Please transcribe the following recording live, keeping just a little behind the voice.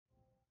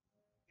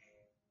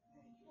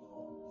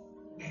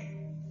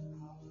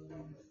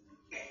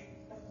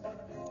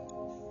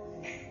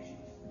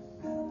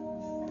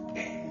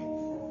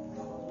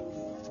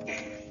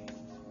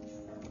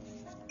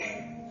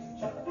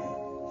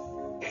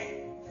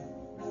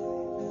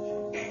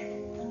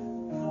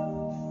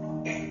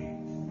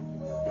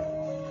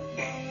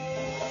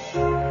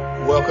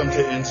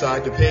Welcome to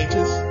Inside the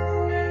Pages,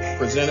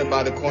 presented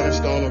by the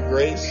Cornerstone of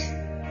Grace.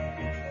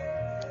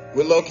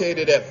 We're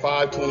located at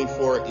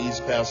 524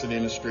 East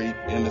Pasadena Street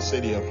in the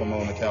city of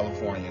Pomona,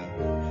 California.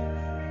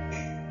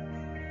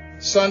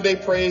 Sunday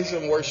praise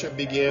and worship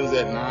begins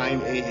at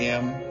 9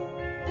 a.m.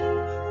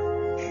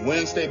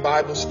 Wednesday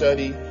Bible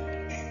study,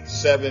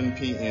 7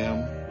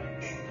 p.m.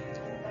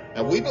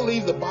 And we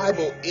believe the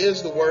Bible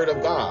is the Word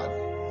of God.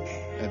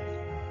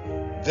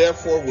 And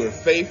therefore, we're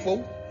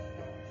faithful.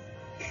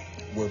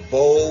 We're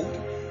bold.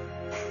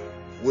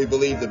 We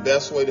believe the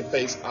best way to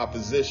face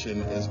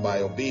opposition is by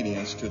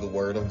obedience to the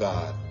Word of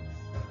God.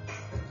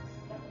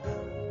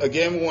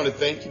 Again, we want to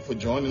thank you for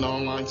joining the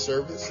online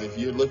service. If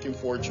you're looking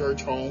for a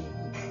church home,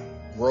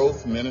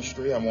 growth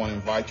ministry, I want to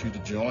invite you to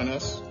join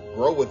us,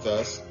 grow with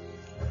us,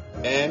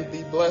 and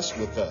be blessed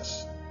with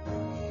us.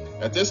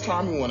 At this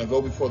time, we want to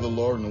go before the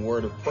Lord in a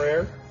word of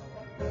prayer.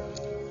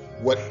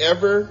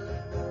 Whatever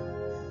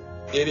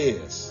it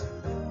is,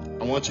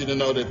 I want you to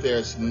know that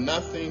there's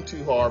nothing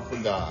too hard for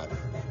God.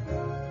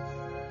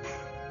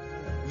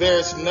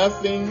 There's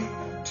nothing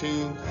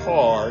too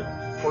hard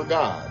for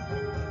God.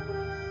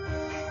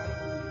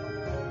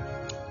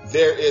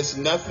 There is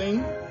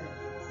nothing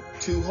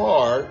too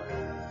hard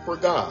for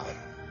God.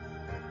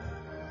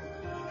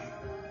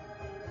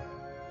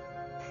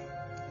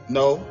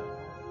 No,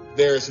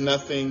 there is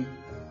nothing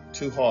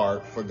too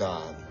hard for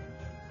God.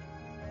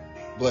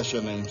 Bless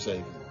your name,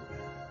 Savior.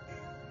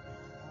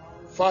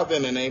 Father,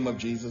 in the name of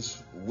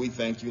Jesus, we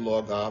thank you,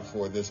 Lord God,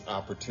 for this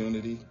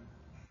opportunity.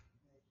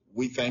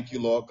 We thank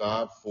you, Lord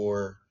God,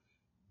 for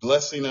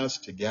blessing us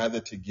to gather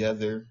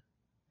together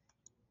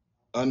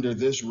under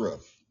this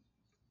roof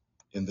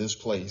in this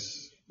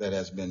place that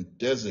has been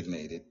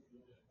designated,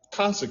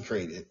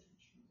 consecrated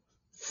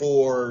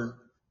for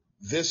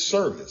this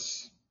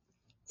service.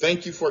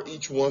 Thank you for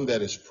each one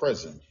that is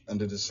present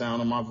under the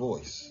sound of my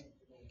voice.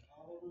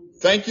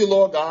 Thank you,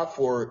 Lord God,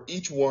 for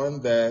each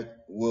one that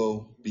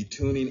will be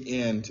tuning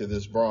in to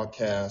this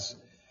broadcast.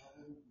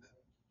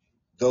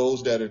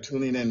 Those that are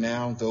tuning in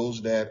now,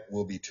 those that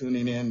will be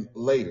tuning in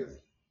later.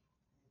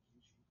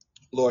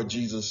 Lord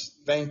Jesus,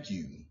 thank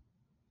you.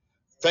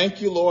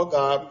 Thank you, Lord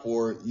God,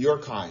 for your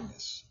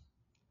kindness.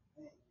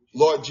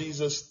 Lord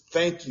Jesus,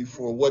 thank you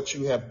for what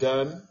you have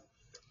done.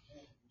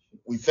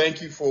 We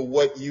thank you for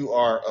what you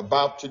are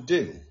about to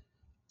do.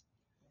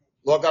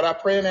 Lord God, I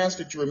pray and ask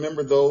that you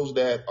remember those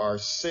that are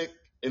sick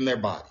in their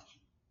body.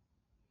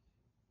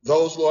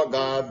 Those, Lord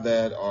God,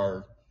 that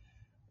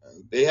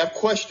they have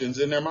questions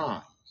in their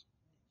mind.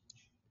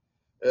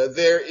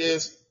 There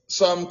is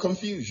some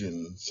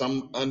confusion,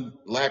 some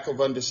lack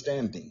of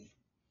understanding.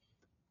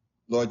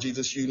 Lord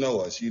Jesus, you know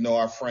us. You know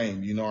our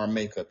frame. You know our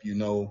makeup. You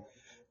know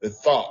the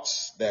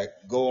thoughts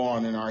that go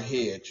on in our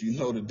heads. You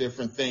know the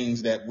different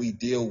things that we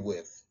deal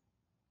with.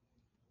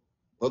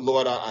 But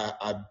Lord,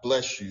 I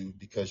bless you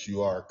because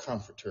you are a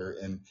comforter,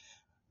 and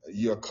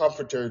you're a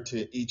comforter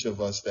to each of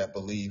us that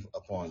believe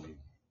upon you.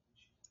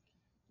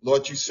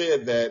 Lord, you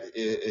said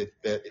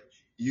that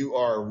you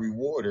are a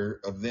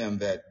rewarder of them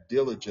that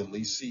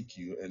diligently seek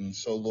you. And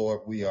so,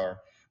 Lord, we are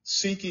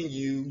seeking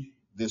you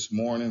this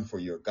morning for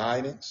your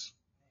guidance.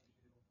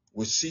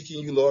 We're seeking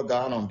you, Lord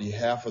God, on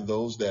behalf of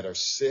those that are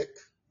sick,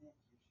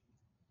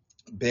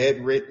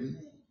 bedridden,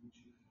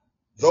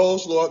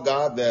 those, Lord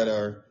God,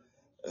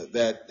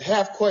 that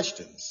have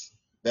questions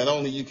that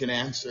only you can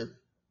answer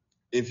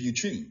if you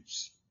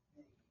choose.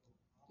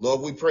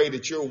 Lord, we pray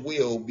that your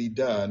will be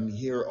done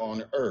here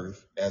on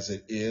earth as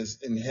it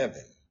is in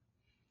heaven.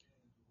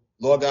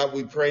 Lord God,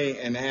 we pray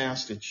and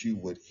ask that you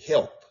would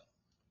help.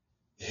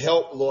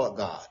 Help, Lord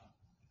God.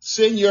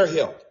 Send your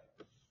help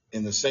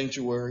in the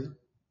sanctuary.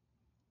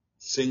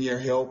 Send your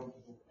help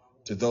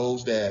to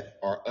those that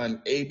are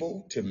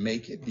unable to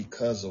make it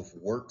because of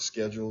work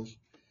schedules,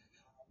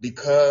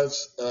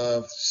 because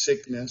of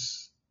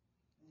sickness,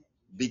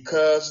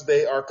 because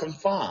they are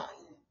confined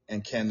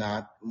and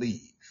cannot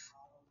leave.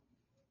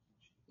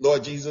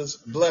 Lord Jesus,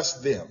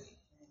 bless them.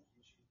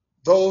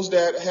 Those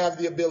that have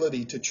the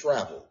ability to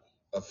travel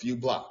a few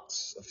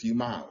blocks, a few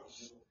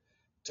miles,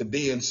 to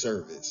be in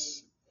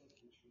service,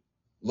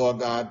 Lord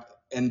God,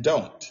 and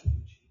don't.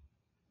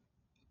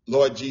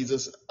 Lord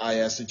Jesus, I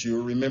ask that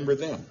you remember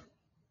them.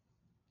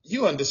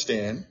 You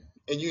understand,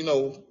 and you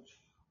know,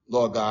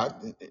 Lord God,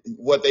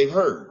 what they've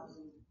heard.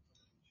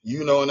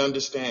 You know and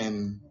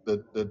understand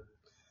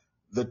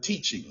the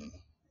teaching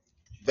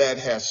that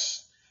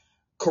has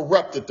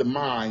corrupted the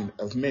mind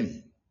of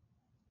many,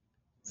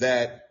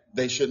 that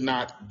they should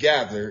not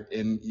gather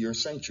in your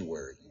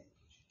sanctuary,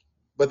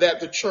 but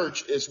that the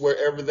church is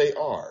wherever they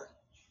are.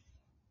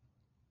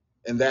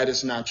 And that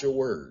is not your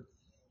word.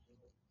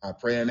 I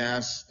pray and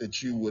ask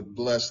that you would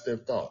bless their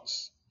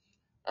thoughts.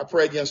 I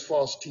pray against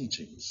false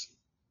teachings,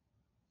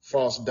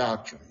 false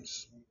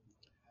doctrines.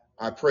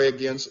 I pray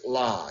against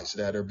lies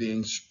that are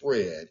being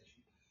spread,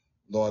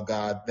 Lord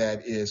God,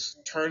 that is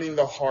turning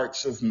the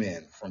hearts of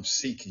men from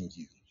seeking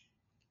you,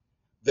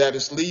 that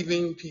is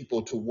leaving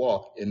people to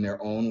walk in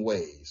their own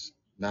ways,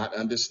 not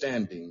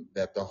understanding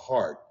that the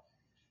heart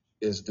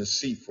is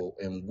deceitful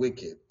and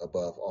wicked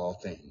above all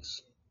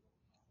things.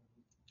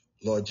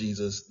 Lord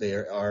Jesus, they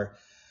are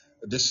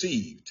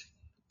deceived,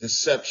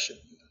 deception.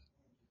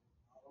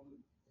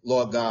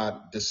 Lord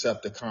God,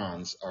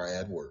 Decepticons are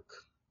at work.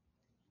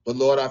 But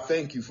Lord, I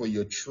thank you for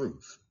your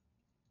truth.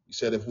 You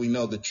said if we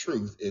know the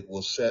truth, it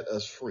will set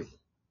us free.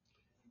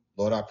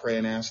 Lord, I pray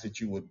and ask that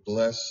you would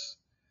bless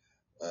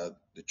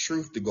the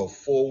truth to go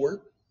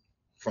forward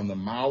from the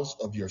mouths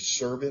of your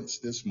servants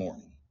this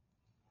morning,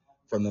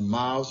 from the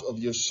mouths of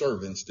your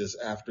servants this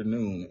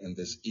afternoon and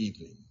this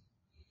evening.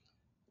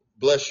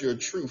 Bless your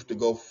truth to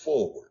go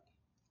forward,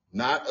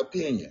 not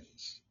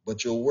opinions,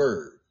 but your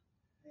word.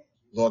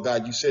 Lord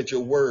God, you said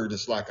your word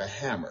is like a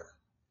hammer,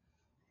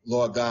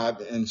 Lord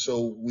God, and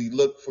so we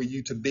look for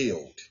you to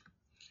build.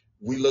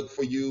 We look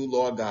for you,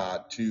 Lord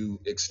God, to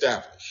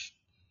establish.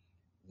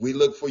 We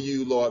look for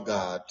you, Lord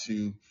God,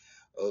 to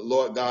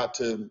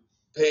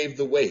pave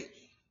the way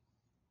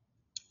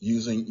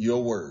using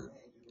your word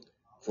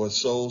for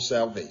soul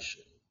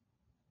salvation.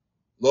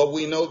 Lord,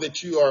 we know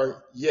that you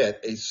are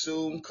yet a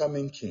soon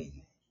coming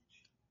King,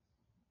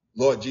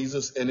 Lord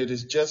Jesus, and it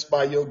is just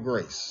by your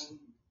grace,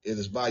 it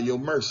is by your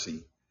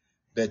mercy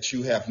that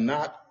you have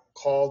not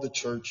called the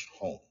church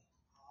home.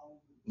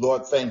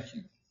 Lord, thank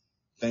you.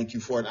 Thank you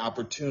for an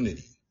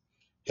opportunity.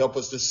 Help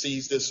us to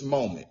seize this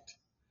moment,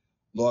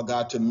 Lord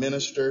God, to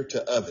minister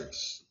to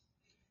others.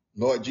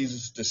 Lord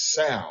Jesus, to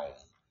sound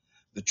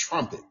the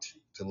trumpet,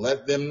 to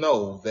let them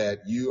know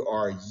that you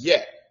are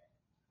yet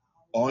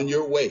on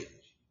your way,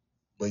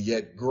 but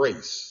yet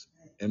grace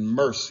and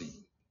mercy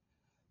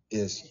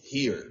is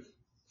here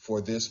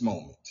for this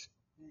moment.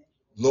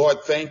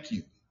 Lord, thank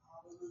you.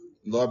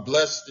 Lord,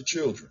 bless the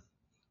children,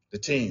 the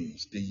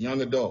teens, the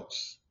young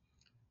adults,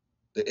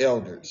 the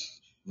elders,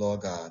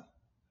 Lord God.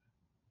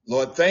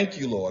 Lord, thank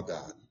you, Lord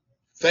God.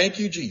 Thank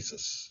you,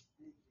 Jesus.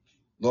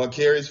 Lord,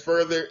 carry us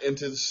further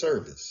into the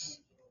service.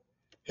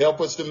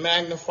 Help us to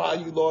magnify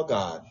you, Lord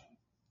God.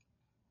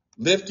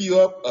 Lift you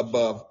up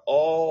above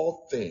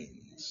all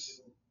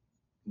things.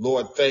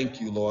 Lord,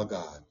 thank you, Lord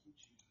God.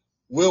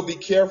 We'll be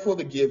careful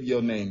to give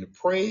your name the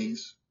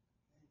praise.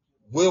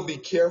 We'll be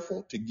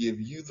careful to give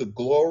you the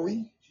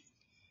glory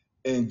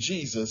in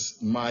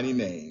Jesus' mighty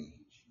name.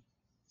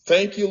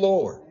 Thank you,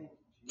 Lord.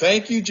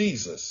 Thank you,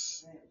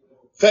 Jesus.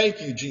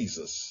 Thank you,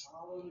 Jesus.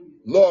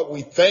 Lord,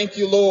 we thank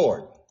you,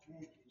 Lord.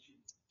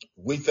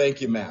 We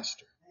thank you,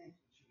 Master.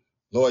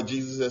 Lord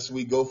Jesus, as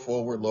we go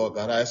forward, Lord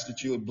God, I ask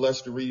that you would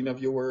bless the reading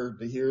of your word,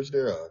 the hearers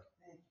thereof.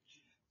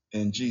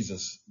 In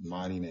Jesus'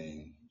 mighty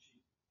name,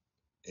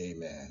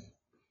 amen.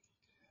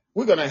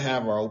 We're going to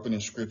have our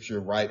opening scripture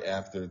right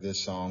after this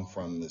song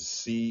from the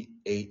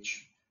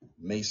C.H.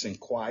 Mason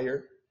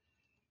Choir.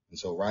 And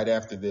so right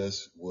after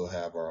this, we'll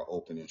have our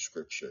opening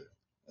scripture.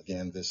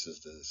 Again, this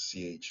is the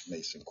C.H.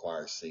 Mason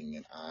Choir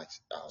singing,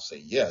 I'll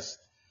say yes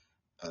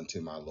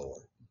unto my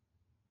Lord.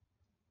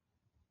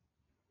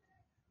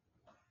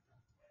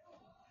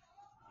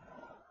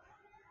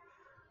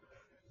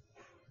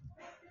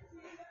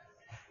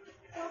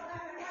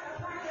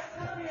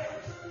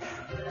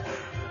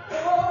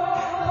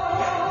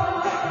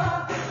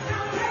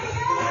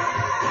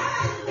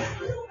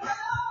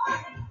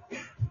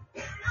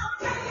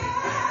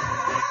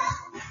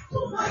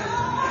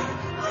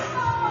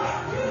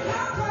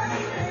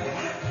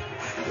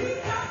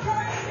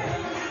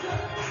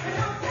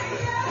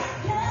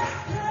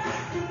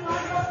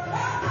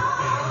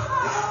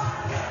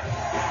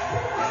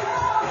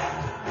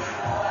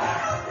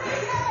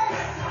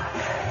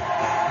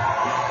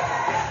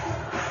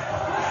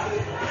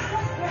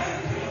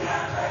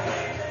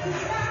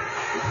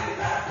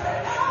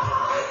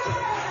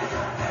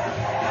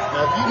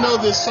 Now, if you know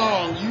this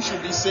song, you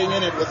should be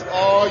singing it with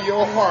all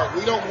your heart.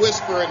 We don't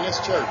whisper in this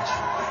church.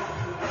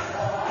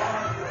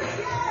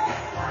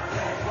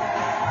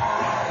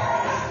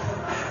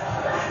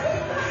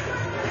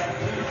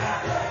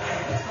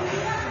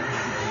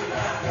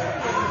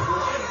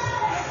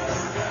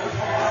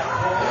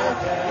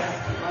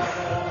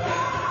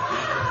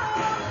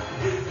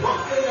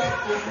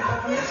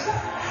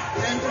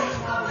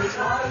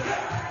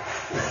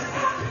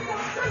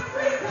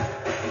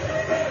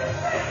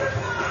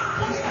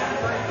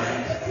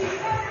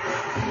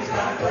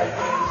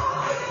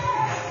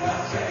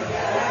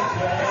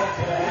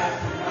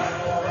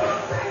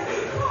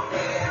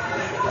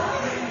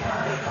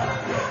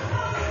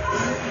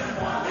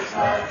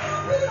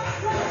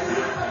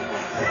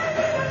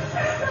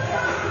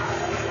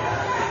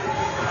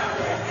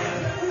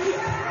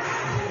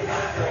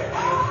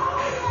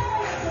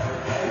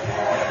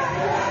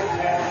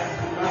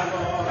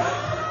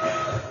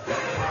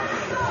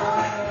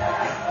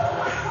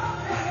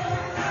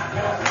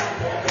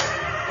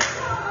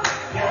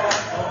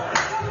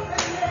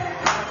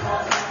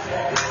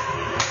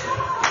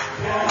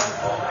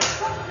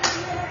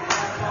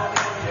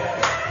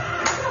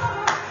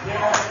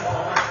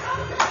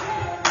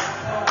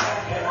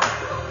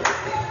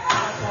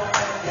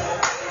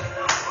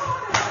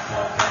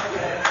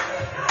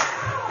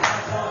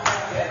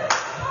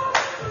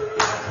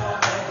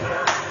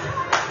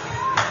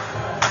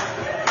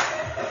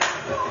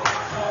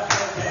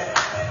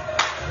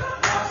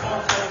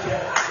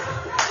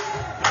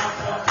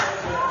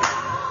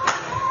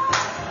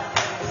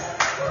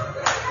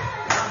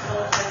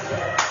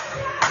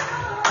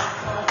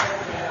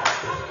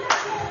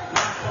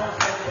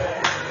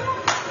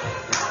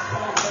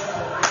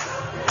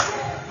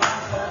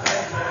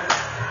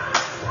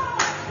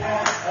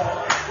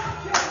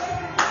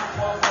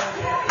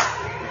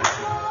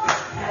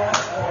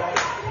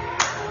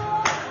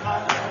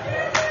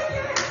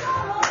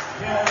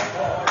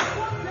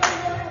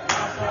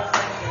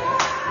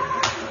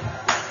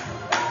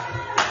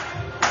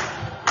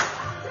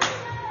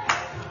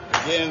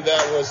 Again,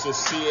 that was the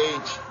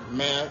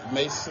C.H.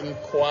 Mason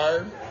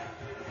Choir.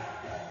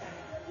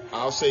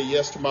 I'll say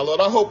yes to my Lord.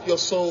 I hope your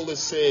soul is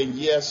saying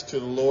yes to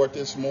the Lord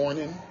this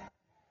morning.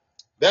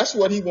 That's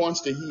what he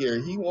wants to hear.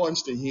 He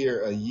wants to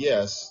hear a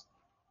yes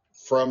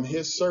from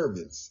his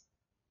servants.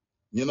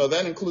 You know,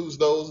 that includes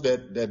those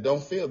that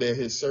don't feel they're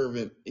his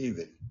servant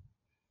either.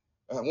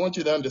 I want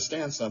you to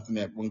understand something,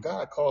 that when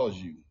God calls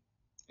you,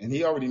 and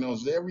he already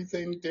knows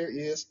everything there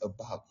is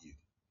about you,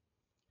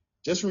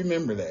 just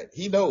remember that.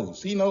 He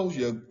knows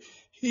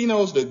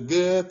the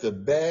good, the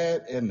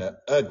bad, and the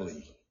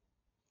ugly.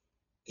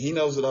 He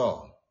knows it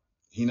all.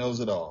 He knows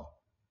it all.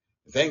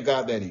 Thank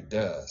God that he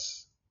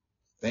does.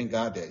 Thank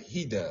God that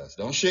he does.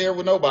 Don't share it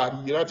with nobody.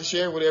 You don't have to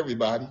share it with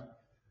everybody.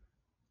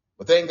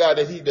 But thank God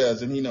that he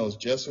does, and he knows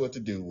just what to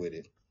do with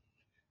it.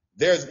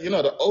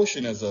 The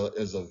ocean is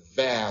a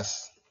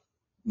vast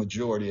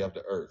majority of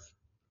the earth.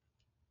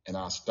 And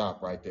I'll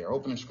stop right there.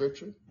 Opening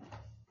scripture.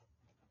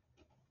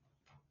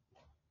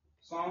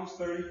 Psalms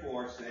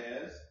 34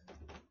 says,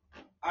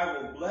 I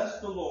will bless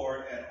the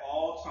Lord at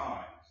all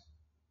times.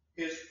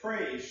 His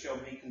praise shall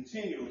be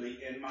continually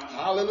in my mouth.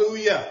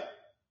 Hallelujah.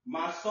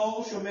 My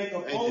soul shall make a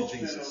boast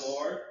in the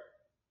Lord.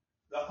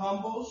 The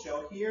humble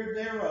shall hear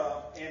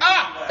thereof and be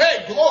glad.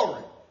 Hey,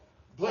 glory.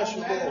 Bless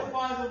you, Lord.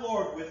 Magnify the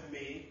Lord with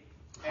me,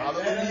 and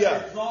Hallelujah. let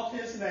us exalt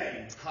his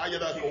name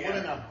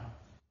together.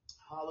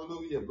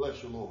 Hallelujah.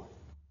 Bless you, Lord.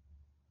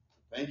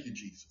 Thank you,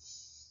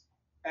 Jesus.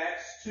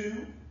 Acts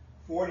 2,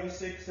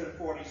 46 and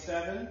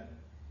 47.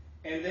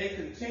 And they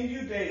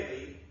continue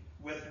daily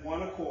with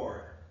one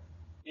accord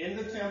in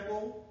the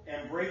temple,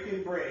 and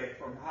breaking bread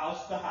from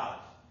house to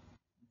house,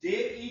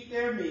 did eat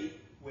their meat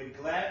with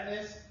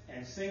gladness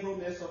and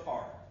singleness of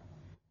heart,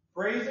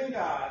 praising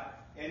God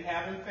and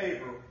having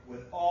favor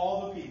with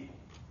all the people.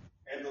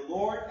 And the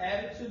Lord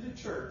added to the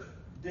church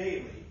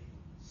daily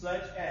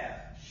such as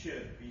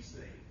should be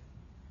saved.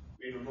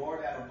 May the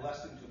Lord add a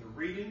blessing to the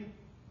reading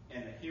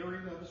and the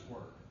hearing of his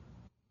word.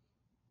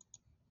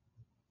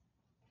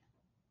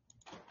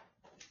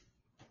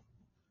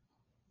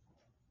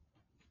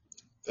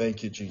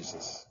 Thank you,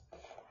 Jesus.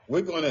 I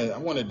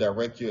want to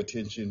direct your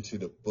attention to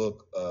the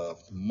book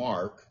of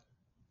Mark.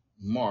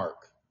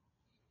 Mark.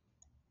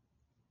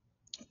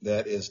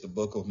 That is the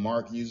book of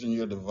Mark, using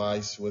your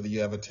device, whether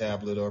you have a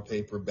tablet or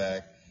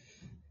paperback,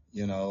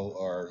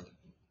 or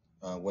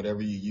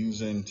whatever you're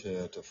using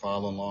to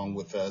follow along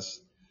with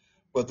us.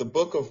 But the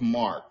book of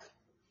Mark,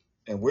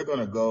 and we're going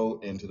to go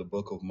into the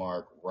book of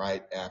Mark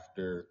right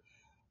after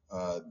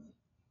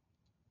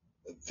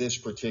this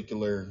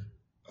particular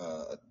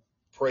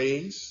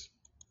praise.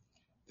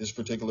 This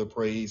particular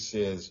praise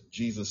says,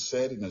 Jesus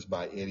Said, and it's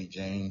by Eddie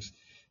James.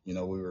 We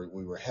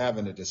were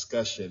having a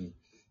discussion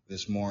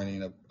this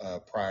morning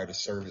prior to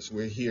service.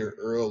 We're here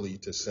early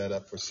to set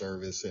up for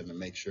service and to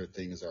make sure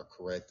things are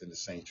correct in the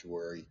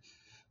sanctuary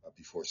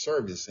before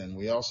service. And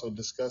we also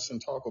discuss and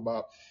talk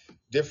about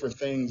different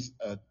things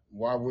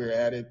while we're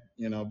at it,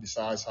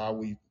 besides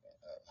how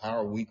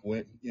our week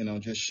went,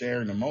 just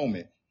sharing the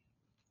moment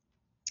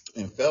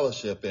in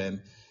fellowship.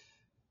 And,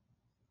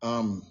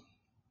 and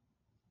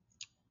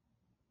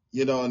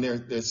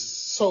there's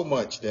so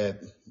much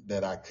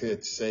that I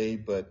could say,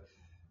 but,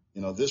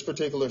 this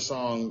particular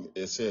song,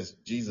 it says,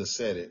 Jesus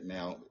Said It.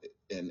 Now,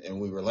 and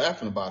we were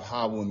laughing about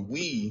how when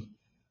we,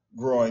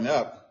 growing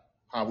up,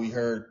 how we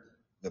heard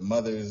the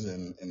mothers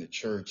in the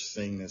church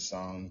sing this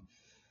song,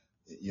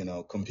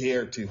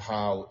 compared to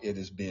how it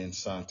is being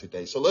sung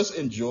today. So let's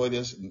enjoy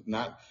this.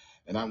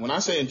 When I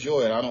say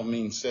enjoy it, I don't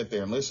mean sit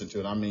there and listen to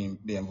it. I mean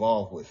be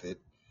involved with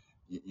it,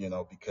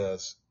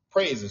 because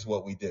praise is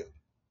what we do.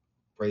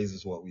 Praise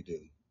is what we do.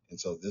 And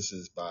so this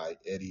is by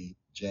Eddie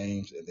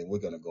James, and then we're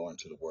going to go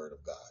into the Word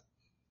of God.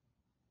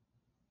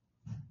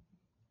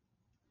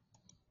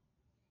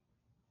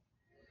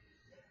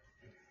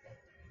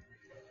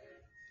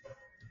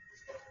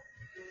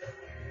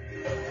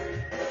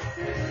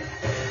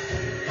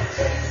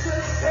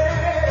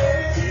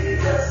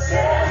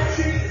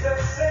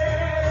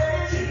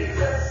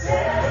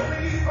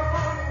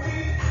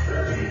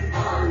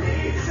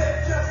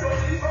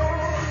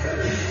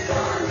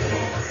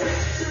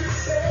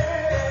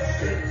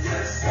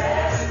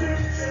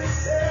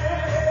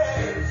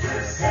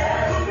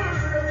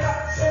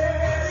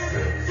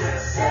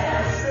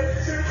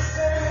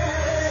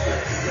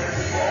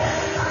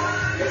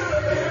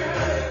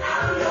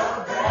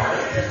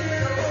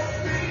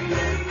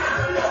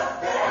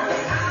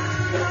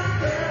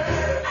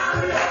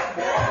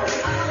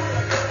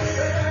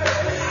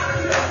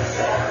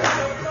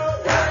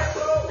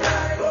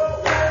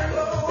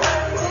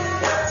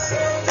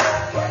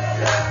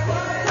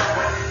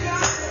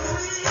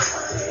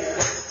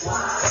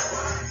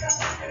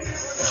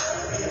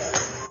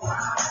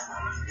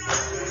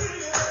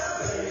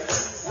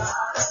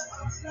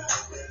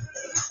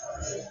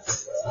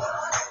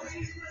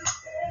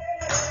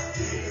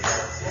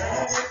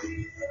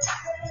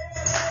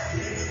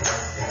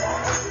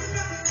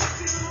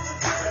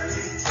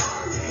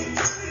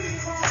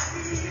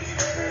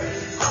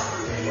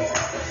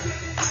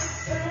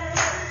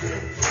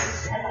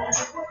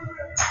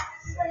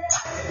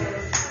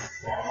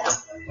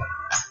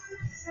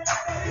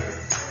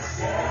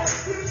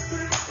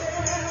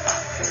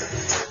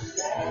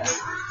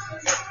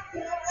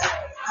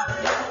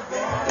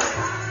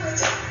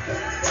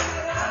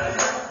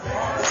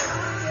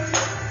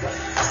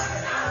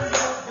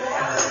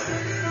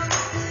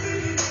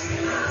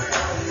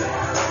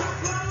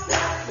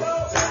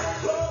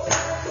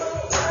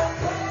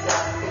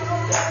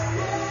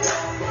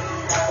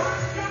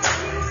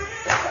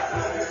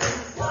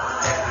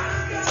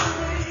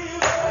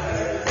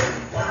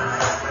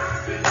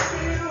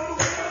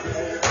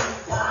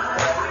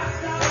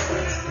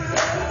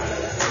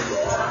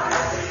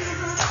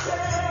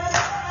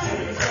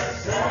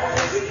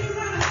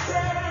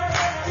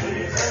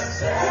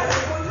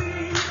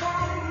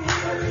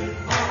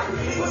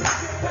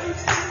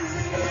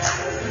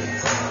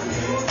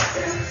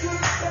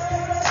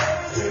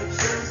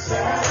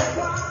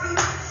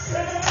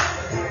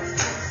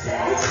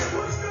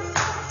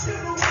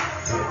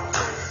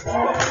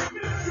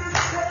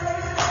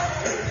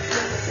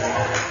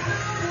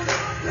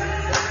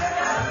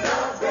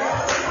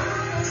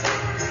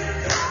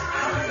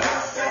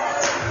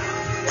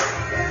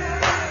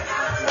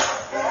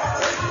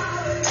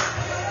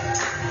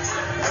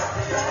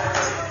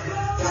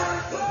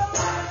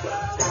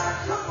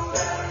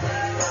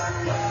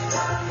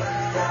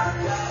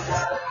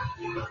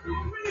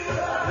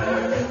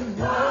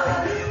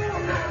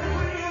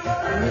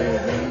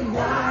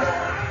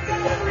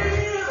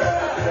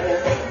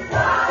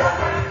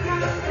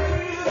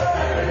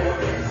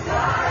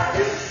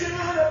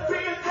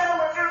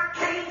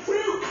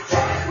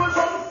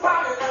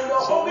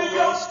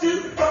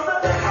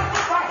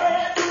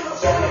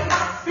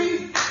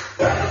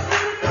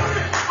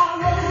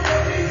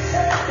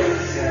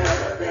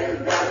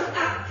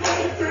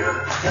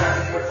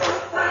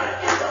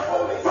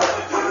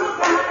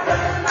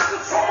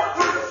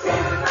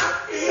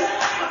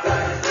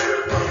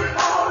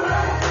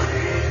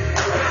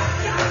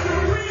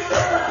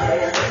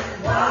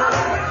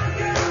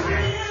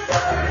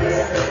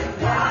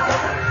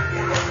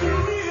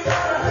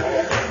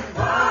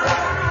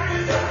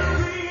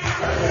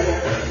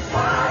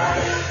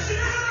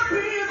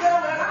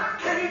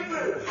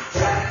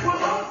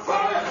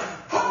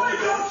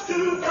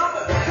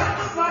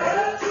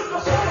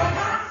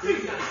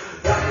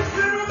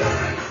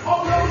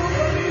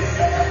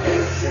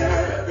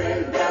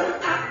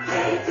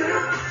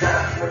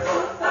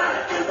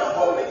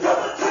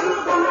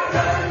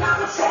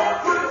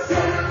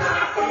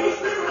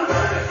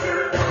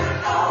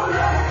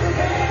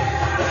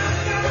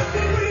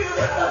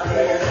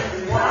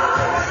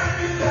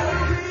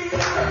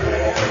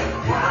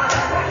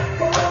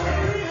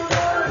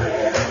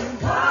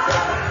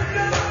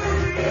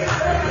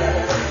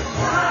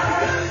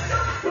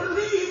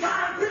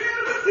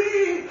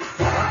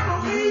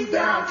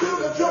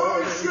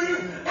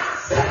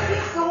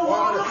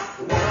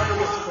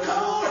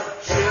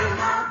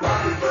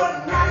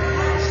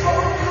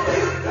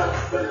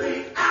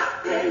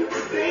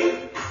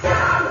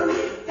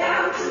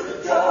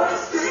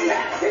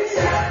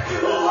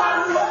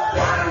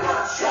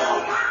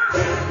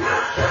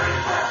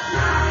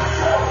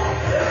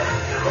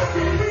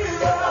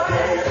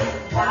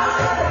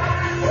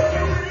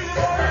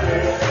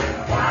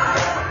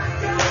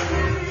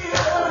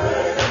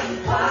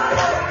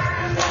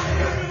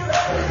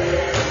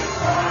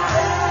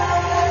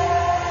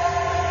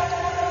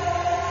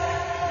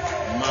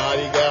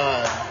 Mighty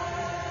God.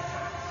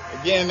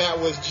 Again, that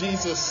was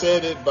Jesus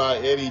Said It by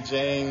Eddie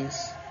James.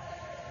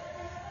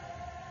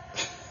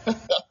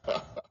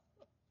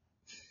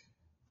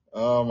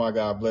 Oh my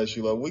God, bless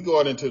you, Lord. We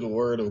going into the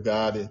Word of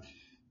God,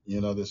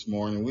 this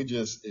morning. We're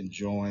just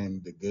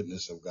enjoying the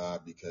goodness of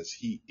God because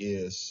He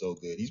is so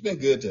good. He's been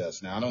good to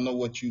us. Now, I don't know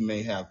what you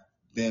may have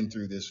been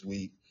through this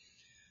week.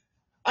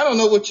 I don't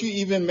know what you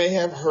even may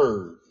have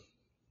heard.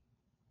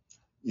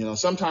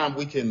 Sometimes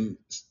we can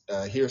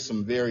hear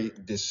some very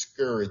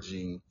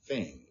discouraging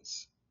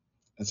things.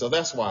 And so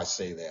that's why I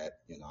say that.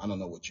 I don't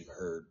know what you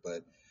heard,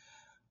 but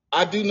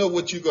I do know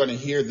what you're going to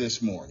hear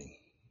this morning.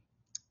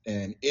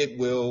 And it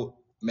will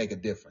make a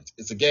difference.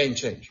 It's a game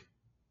changer.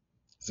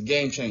 It's a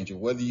game changer.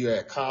 Whether you're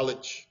at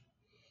college,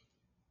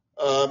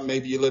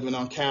 maybe you're living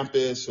on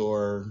campus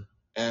or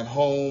at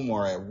home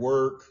or at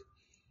work,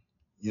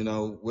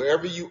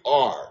 wherever you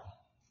are,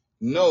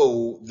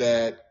 know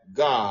that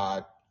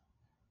God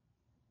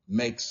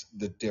makes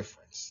the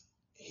difference.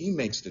 He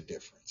makes the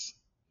difference.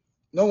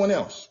 No one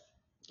else.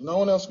 No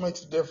one else makes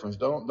the difference.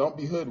 Don't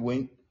be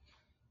hoodwinked.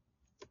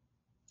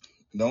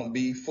 Don't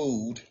be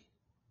fooled.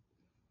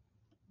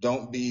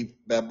 Don't be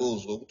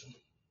bamboozled.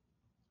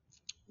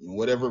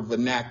 Whatever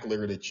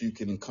vernacular that you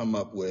can come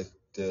up with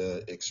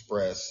to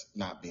express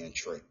not being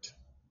tricked.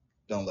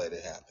 Don't let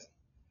it happen.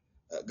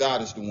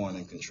 God is the one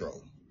in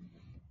control.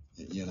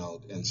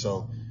 And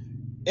so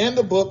in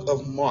the book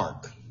of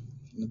Mark,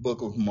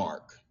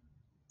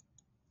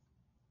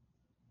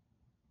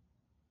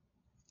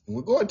 and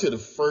we're going to the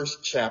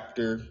first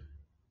chapter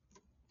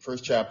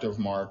of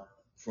Mark,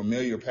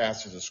 familiar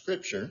passage of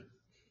scripture.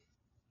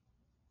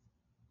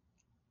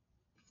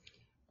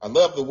 I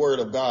love the word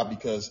of God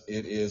because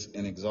it is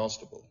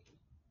inexhaustible.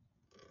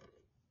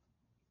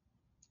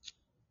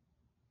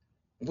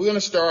 We're going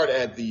to start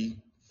at the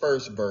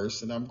first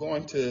verse, and I'm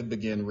going to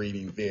begin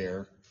reading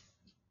there.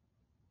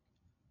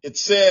 It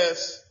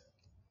says,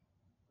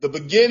 the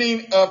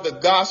beginning of the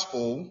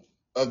gospel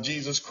of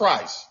Jesus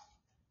Christ,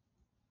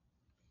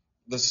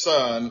 the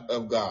Son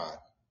of God.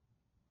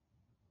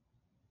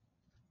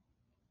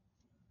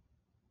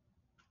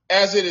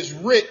 As it is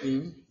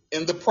written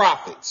in the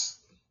prophets,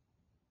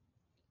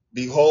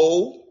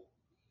 behold,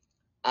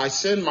 I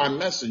send my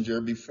messenger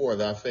before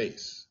thy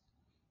face,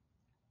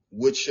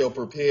 which shall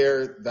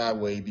prepare thy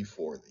way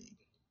before thee.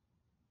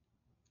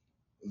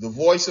 The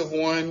voice of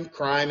one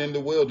crying in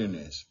the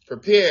wilderness,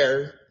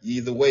 prepare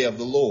ye the way of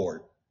the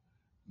Lord,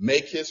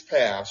 make his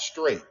path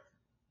straight.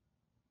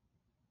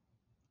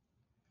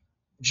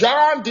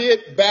 John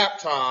did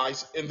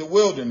baptize in the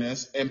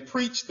wilderness and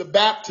preach the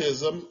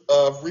baptism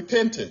of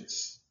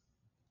repentance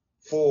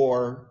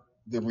for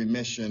the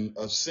remission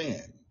of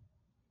sin.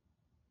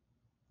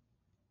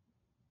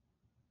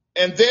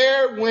 And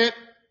there went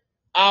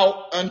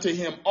out unto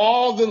him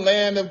all the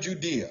land of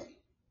Judea,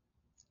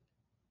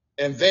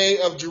 and they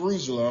of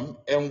Jerusalem,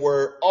 and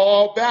were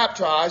all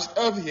baptized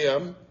of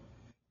him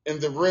in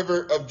the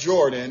river of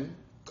Jordan,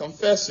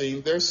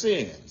 confessing their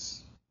sins.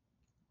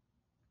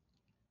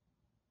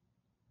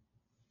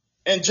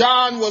 And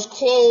John was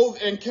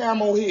clothed in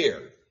camel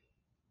hair,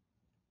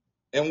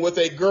 and with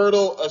a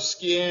girdle of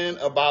skin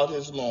about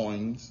his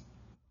loins,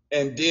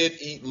 and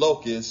did eat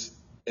locusts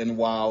and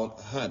wild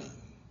honey.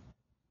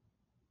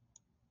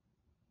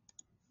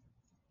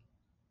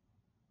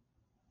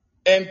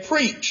 And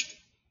preached,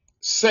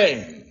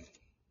 saying,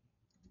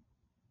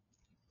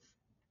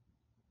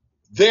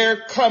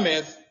 there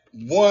cometh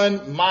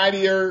one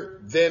mightier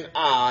than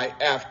I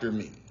after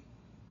me,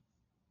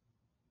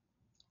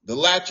 the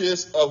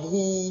latches of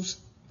whose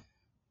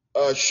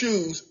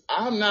shoes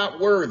I'm not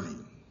worthy.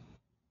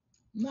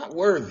 I'm not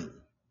worthy.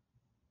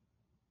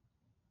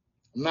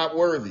 I'm not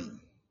worthy.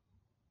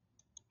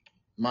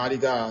 Mighty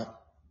God,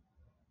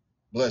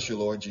 bless you,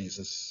 Lord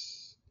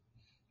Jesus.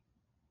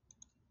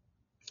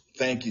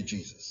 Thank you,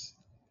 Jesus.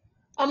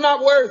 I'm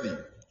not worthy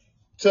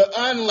to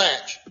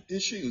unlatch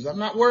his shoes. I'm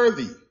not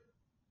worthy.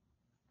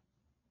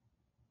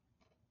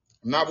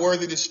 I'm not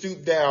worthy to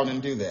stoop down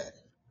and do that.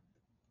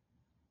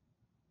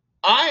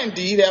 I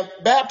indeed have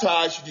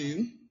baptized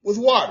you with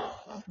water.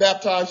 I've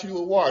baptized you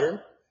with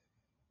water,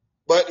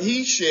 but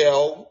he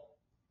shall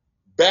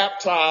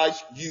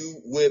baptize you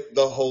with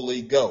the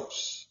Holy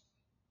Ghost.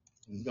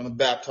 He's going to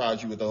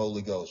baptize you with the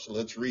Holy Ghost. So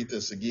let's read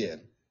this again.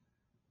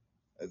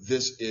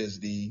 This is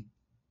the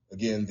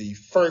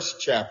first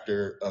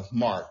chapter of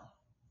Mark.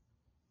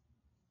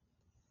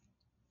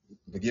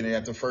 Beginning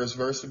at the first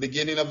verse, the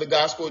beginning of the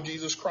gospel of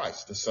Jesus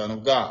Christ, the Son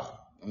of God.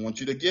 I want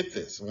you to get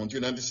this. I want you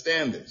to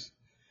understand this.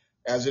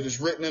 As it is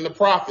written in the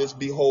prophets,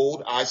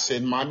 behold, I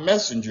send my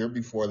messenger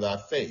before thy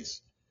face,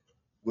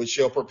 which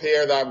shall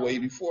prepare thy way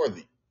before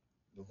thee.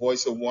 The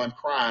voice of one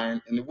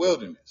crying in the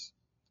wilderness,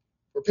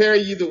 prepare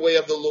ye the way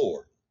of the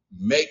Lord,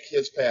 make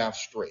his path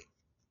straight.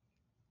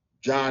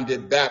 John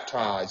did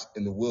baptize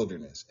in the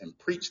wilderness and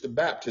preach the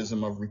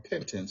baptism of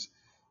repentance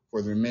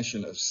for the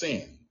remission of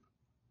sin.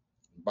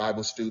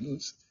 Bible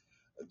students,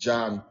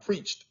 John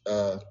preached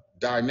a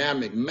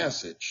dynamic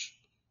message.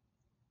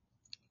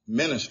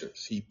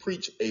 Ministers, he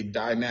preached a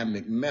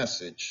dynamic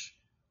message,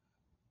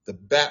 the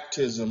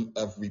baptism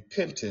of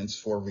repentance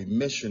for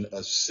remission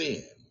of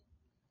sin.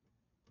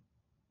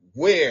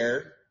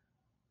 Where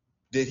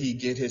did he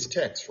get his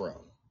text from?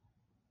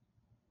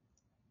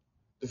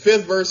 The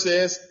 5th verse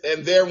says,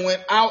 and there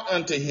went out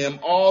unto him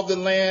all the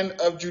land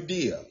of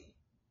Judea,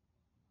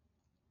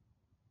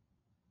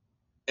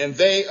 and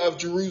they of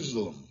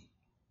Jerusalem,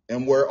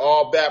 and were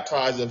all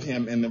baptized of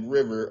him in the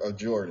river of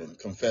Jordan,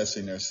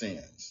 confessing their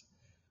sins.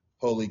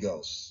 Holy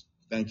Ghost.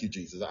 Thank you,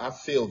 Jesus. I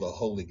feel the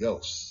Holy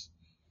Ghost.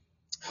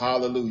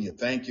 Hallelujah.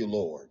 Thank you,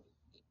 Lord.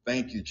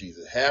 Thank you,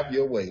 Jesus. Have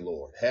your way,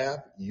 Lord.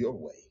 Have your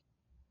way.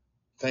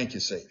 Thank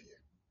you, Savior.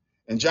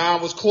 And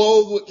John was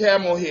clothed with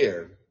camel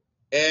hair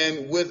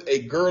and with a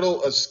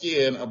girdle of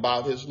skin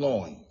about his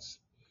loins.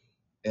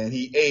 And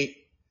he ate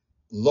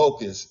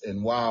locusts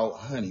and wild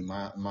honey.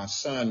 My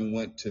son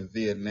went to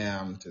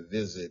Vietnam to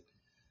visit,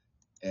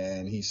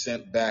 and he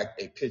sent back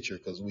a picture,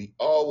 because we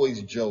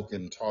always joke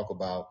and talk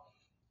about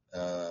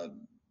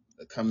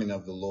the coming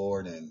of the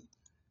Lord and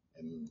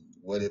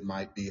what it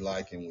might be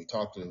like. And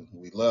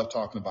we love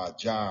talking about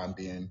John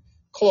being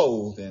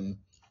clothed and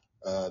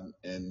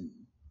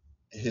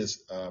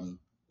his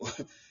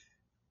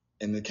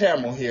in the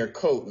camel hair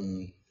coat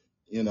and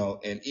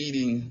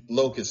eating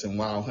locusts and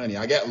wild honey.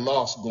 I got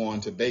lost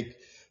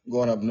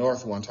going up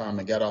north one time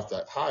and got off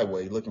that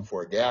highway looking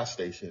for a gas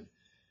station.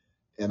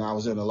 And I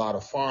was in a lot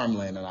of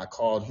farmland, and I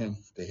called him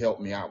to help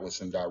me out with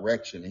some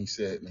direction.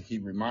 He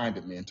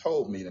reminded me and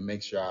told me to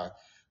make sure I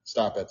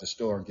stop at the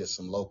store and get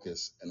some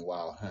locusts and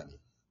wild honey.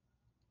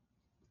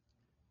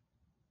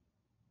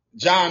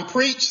 John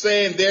preached,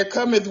 saying, there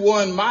cometh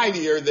one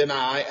mightier than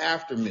I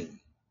after me,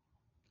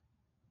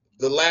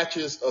 the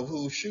latches of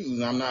whose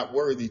shoes I'm not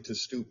worthy to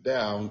stoop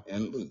down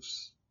and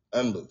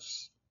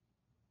unloose.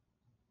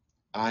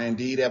 I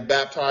indeed have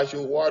baptized you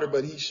with water,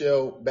 but he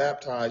shall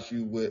baptize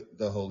you with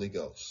the Holy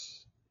Ghost.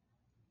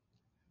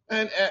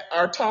 And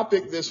our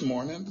topic this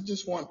morning, I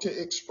just want to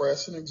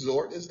express and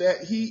exhort, is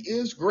that he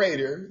is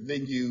greater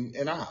than you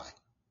and I.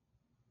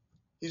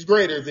 He's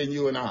greater than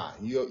you and I.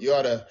 You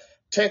ought to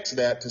text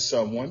that to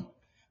someone.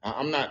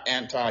 I'm not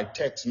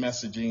anti-text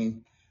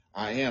messaging.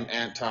 I am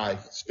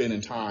anti-spending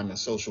time in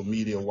social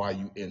media while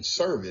you're in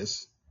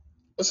service.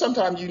 But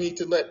sometimes you need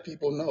to let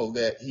people know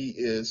that he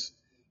is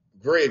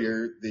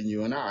greater than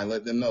you and I.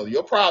 Let them know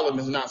your problem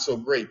is not so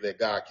great that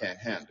God can't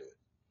handle it.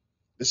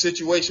 The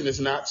situation is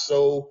not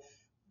so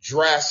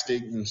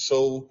drastic and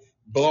so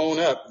blown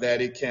up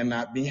that it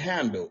cannot be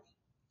handled.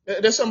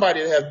 There's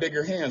somebody that has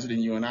bigger hands than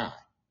you and I.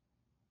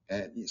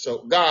 And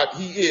so God,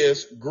 he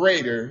is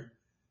greater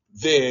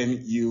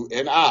than you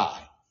and I.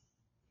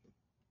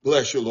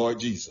 Bless you, Lord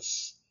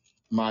Jesus,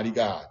 mighty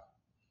God.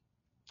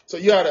 So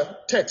you ought to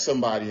text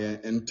somebody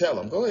and tell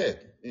them, go ahead,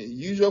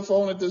 use your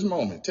phone at this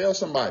moment. Tell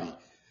somebody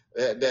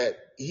that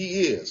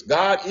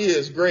God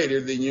is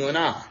greater than you and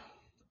I.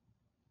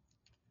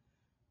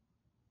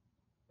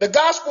 The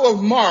Gospel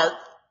of Mark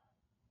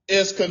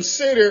is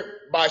considered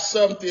by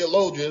some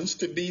theologians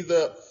to be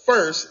the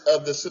first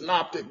of the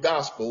synoptic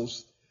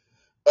gospels.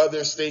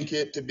 Others think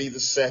it to be the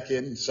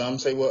second. Some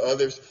say, well,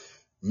 others,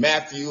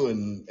 Matthew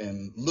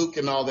and Luke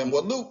and all them.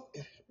 Well, Luke,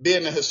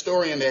 being the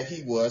historian that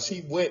he was,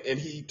 he went and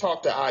he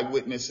talked to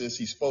eyewitnesses.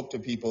 He spoke to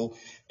people,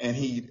 and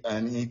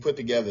he put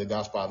together the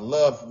gospel. I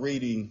love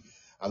reading.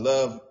 I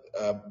love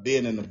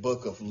being in the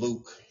book of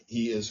Luke.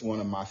 He is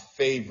one of my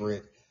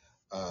favorite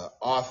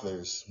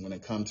authors when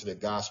it comes to the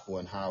gospel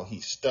and how he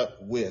stuck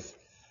with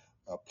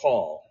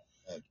Paul.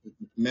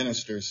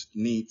 Ministers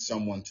need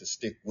someone to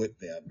stick with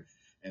them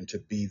and to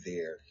be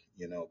there.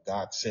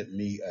 God sent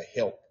me a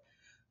help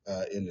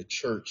in the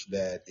church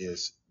that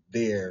is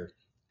there,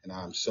 and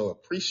I'm so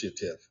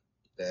appreciative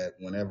that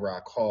whenever I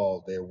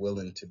call, they're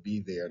willing to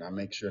be there, and I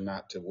make sure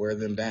not to wear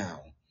them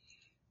down,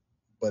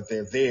 but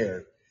they're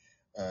there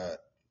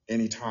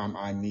anytime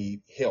I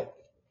need help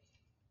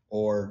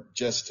or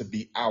just to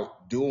be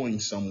out doing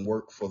some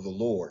work for the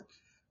Lord.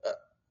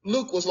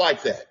 Luke was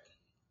like that.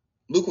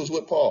 Luke was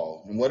with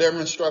Paul, and whatever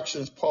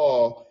instructions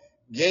Paul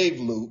gave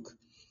Luke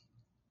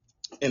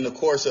in the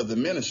course of the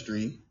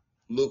ministry,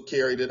 Luke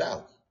carried it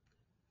out.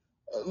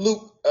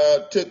 Luke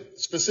took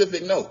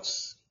specific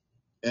notes.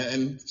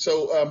 And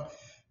so,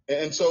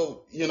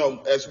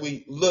 as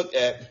we look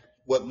at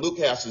what Luke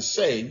has to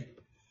say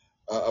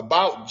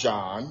about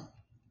John,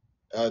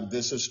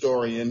 this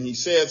historian, he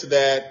says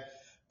that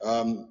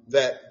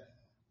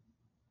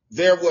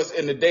there was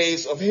in the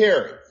days of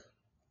Herod,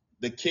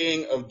 the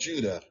king of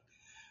Judah,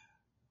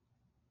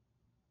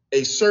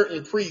 a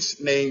certain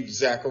priest named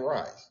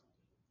Zacharias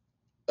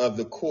of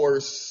the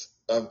course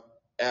of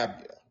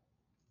Abia,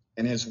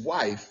 and his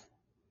wife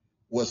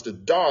was the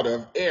daughter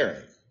of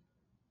Aaron,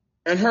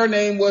 and her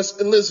name was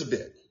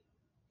Elizabeth.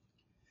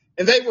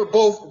 And they were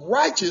both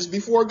righteous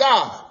before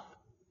God.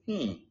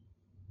 And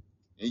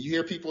you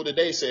hear people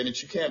today saying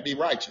that you can't be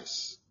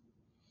righteous.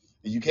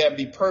 And you can't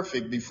be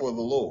perfect before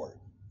the Lord.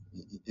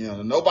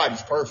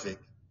 Nobody's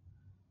perfect.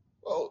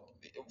 Well,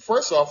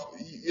 first off,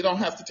 you don't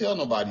have to tell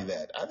nobody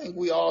that. I think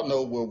we all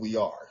know where we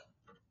are.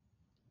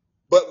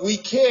 But we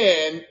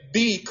can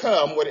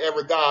become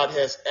whatever God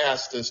has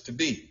asked us to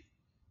be.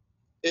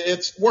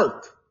 It's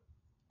work.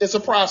 It's a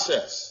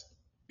process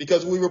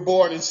because we were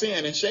born in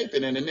sin and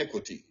shapen in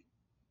iniquity.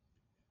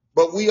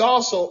 But we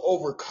also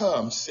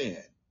overcome sin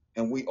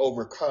and we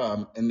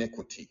overcome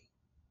iniquity.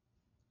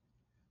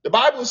 The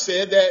Bible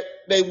said that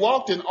they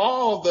walked in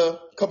all the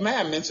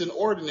commandments and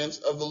ordinance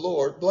of the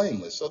Lord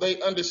blameless. So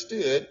they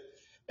understood,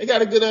 they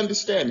got a good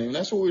understanding. And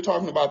that's what we're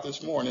talking about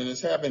this morning,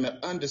 is having an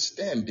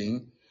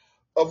understanding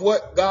of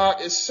what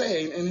God is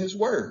saying in his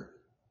word.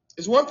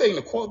 It's one thing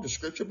to quote the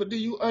scripture, but do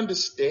you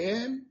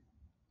understand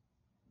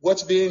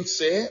what's being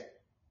said?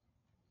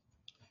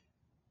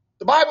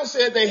 The Bible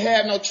said they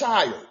had no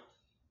child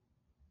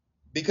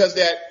because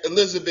that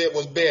Elizabeth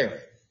was barren.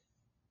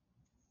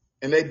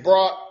 And they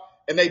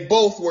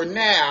both were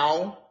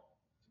now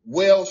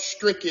well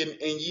stricken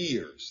in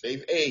years.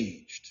 They've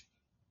aged.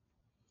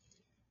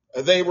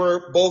 They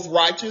were both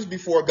righteous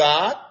before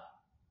God.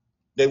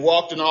 They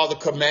walked in all the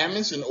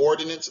commandments and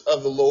ordinance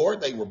of the Lord.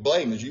 They were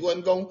blameless. You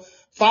wasn't going to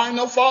find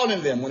no fault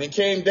in them when it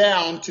came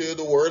down to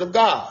the word of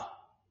God.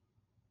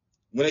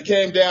 When it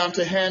came down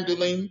to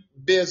handling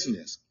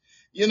business.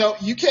 You know,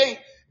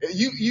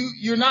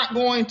 you're not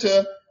going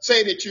to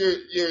say that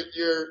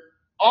you're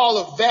all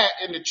of that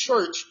in the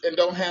church and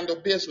don't handle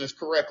business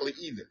correctly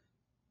either.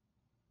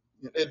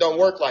 It don't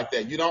work like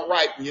that. You don't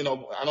write, I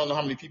don't know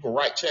how many people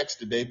write checks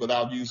today, but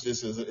I'll use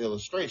this as an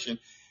illustration.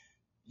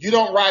 You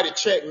don't write a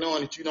check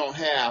knowing that you don't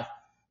have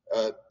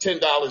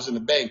 $10 in the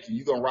bank, and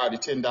you're going to write a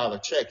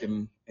 $10 check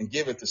and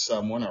give it to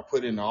someone or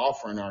put in an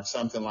offering or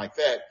something like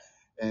that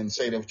and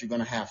say that you're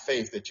going to have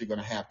faith that you're going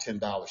to have $10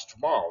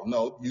 tomorrow.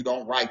 No, you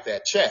don't write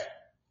that check.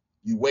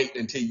 You wait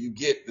until you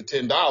get the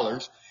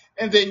 $10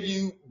 and then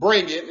you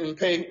bring it and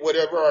pay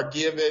whatever or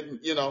give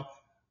it,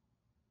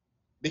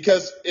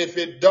 because if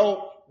it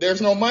don't, there's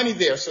no money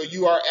there. So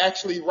you are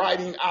actually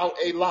writing out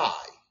a lie.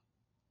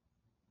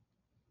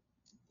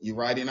 You're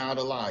writing out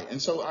a lie.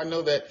 And so I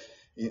know that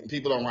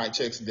people don't write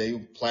checks today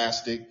with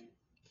plastic,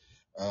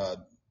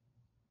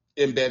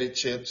 embedded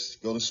chips.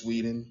 Go to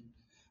Sweden,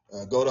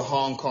 go to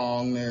Hong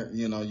Kong there,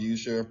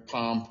 use your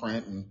palm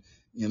print and,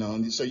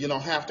 so you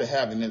don't have to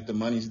have it. And if the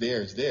money's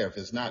there, it's there. If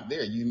it's not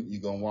there,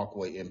 you're going to walk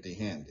away empty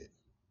handed.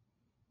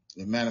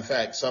 As a matter of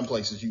fact, some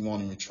places you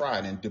won't even try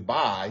it. In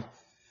Dubai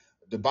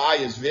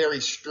is very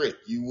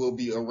strict. You will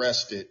be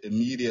arrested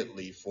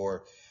immediately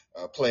for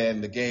playing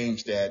the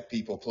games that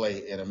people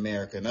play in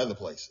America and other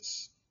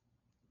places.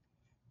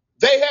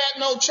 They had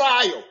no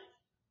child.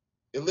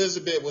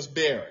 Elizabeth was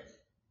barren.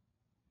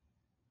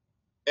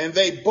 And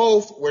they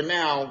both were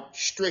now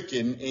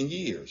stricken in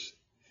years.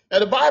 Now,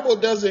 the Bible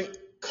doesn't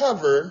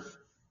cover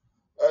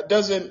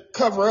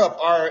up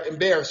our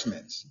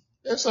embarrassments.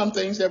 There's some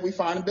things that we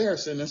find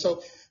embarrassing. And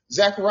so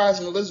Zacharias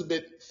and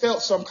Elizabeth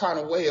felt some kind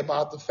of way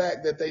about the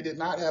fact that they did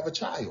not have a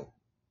child.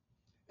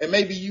 And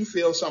maybe you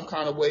feel some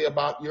kind of way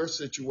about your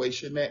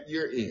situation that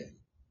you're in.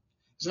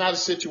 It's not a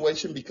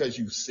situation because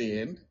you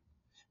sinned.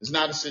 It's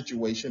not a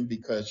situation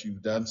because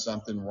you've done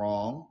something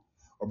wrong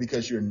or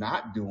because you're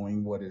not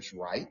doing what is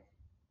right.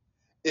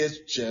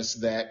 It's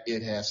just that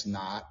it has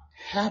not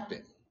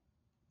happened.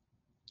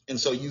 And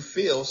so you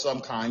feel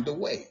some kind of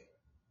way.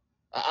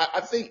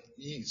 I think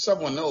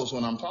someone knows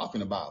what I'm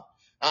talking about.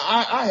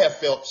 I have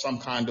felt some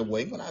kind of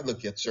way when I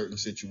look at certain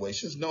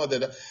situations, knowing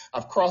that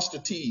I've crossed the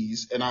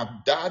T's and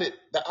I've dotted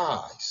the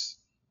I's,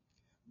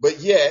 but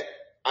yet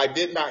I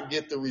did not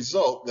get the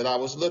result that I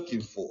was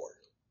looking for.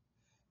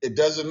 It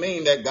doesn't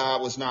mean that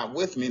God was not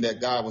with me,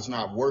 that God was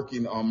not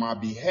working on my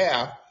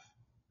behalf,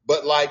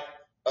 but like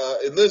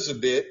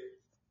Elizabeth,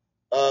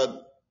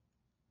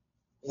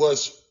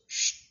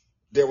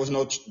 there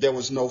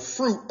was no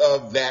fruit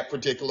of that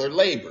particular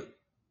labor.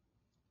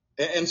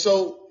 And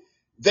so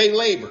they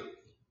labored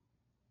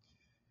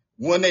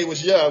when they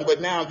was young, but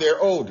now they're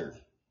older.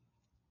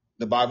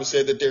 The Bible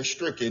said that they're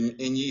stricken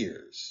in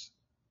years.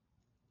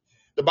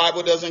 The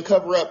Bible doesn't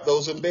cover up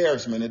those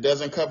embarrassments. It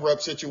doesn't cover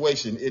up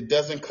situation. It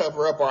doesn't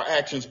cover up our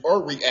actions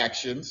or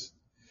reactions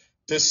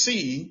to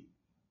see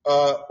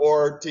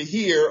or to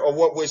hear or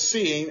what we're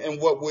seeing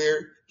and what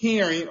we're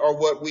hearing or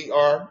what we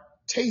are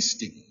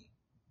tasting.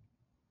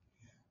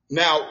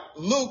 Now,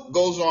 Luke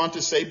goes on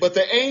to say, but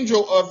the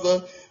angel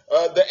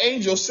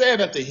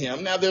said unto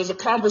him, now there's a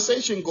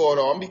conversation going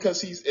on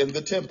because he's in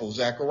the temple.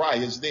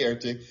 Zechariah is there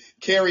to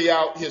carry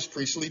out his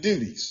priestly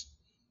duties.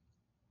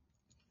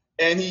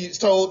 And he's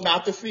told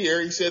not to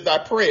fear. He said, thy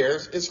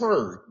prayers is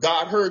heard.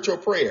 God heard your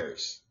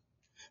prayers.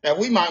 Now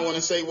we might want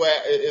to say,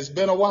 well, it's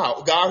been a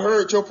while. God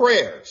heard your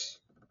prayers.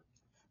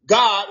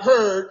 God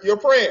heard your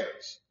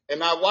prayers.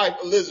 And thy wife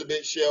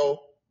Elizabeth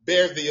shall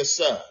bear thee a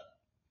son.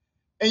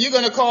 And you're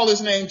going to call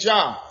his name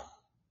John.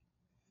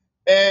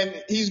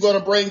 And he's going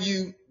to bring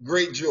you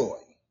great joy.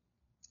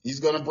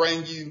 He's going to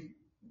bring you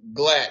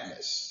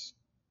gladness.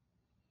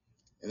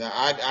 And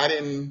I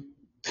didn't,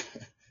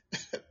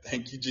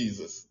 thank you,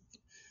 Jesus.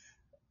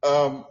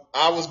 I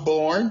was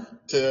born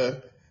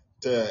to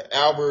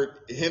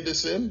Albert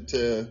Henderson,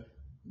 to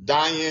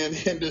Diane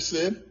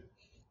Henderson.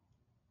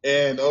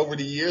 And over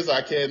the years,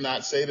 I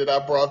cannot say that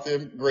I brought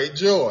them great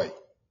joy.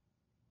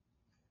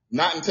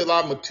 Not until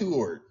I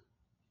matured.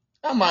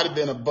 I might have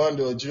been a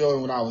bundle of joy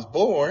when I was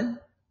born.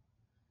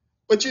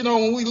 But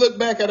when we look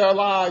back at our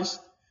lives,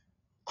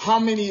 how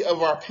many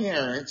of our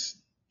parents,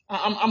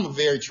 I'm a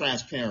very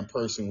transparent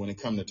person when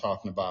it comes to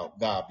talking about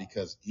God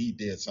because he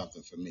did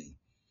something for me.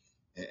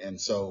 And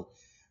so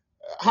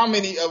how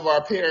many of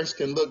our parents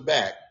can look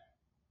back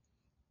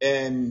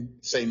and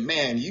say,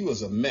 man, you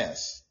was a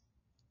mess?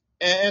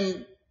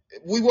 And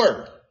we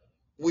were.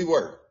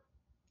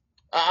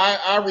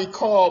 I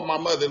recall my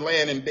mother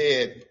laying in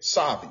bed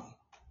sobbing.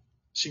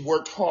 She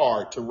worked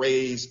hard to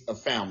raise a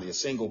family, a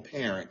single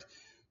parent,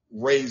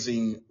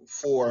 raising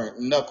 4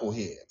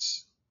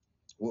 knuckleheads.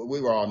 We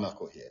were all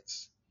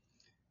knuckleheads.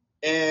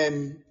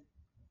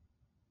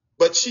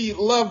 But she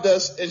loved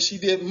us and she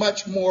did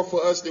much more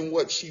for us than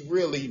what she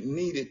really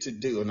needed to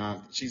do.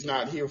 And she's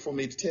not here for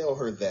me to tell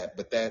her that,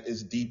 but that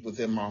is deep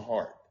within my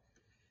heart.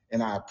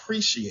 And I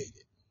appreciate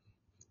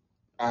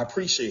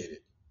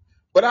it.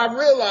 But I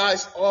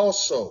realized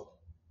also,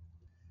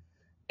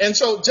 and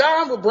so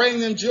John would bring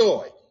them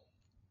joy.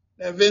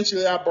 And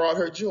eventually I brought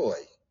her joy.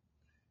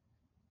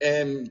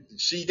 And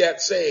she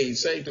got saved,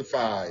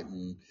 sanctified,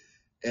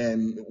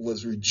 and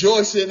was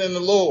rejoicing in the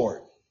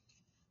Lord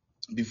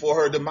before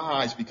her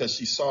demise because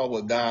she saw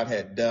what God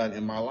had done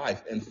in my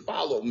life and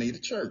followed me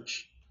to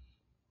church.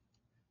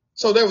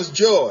 So there was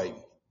joy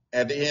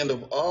at the end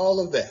of all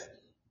of that.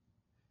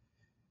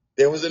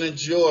 There was an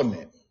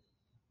enjoyment.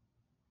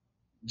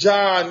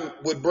 John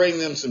would bring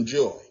them some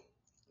joy.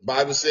 The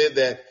Bible said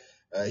that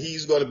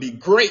he's going to be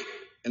great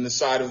in the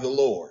sight of the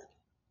Lord.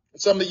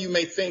 And some of you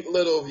may think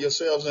little of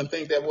yourselves and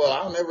think that, well,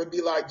 I'll never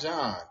be like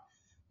John.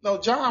 No,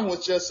 John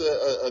was just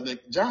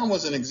John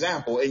was an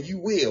example, and you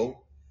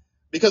will,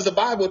 because the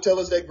Bible tells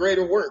us that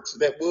greater works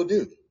that we'll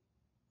do.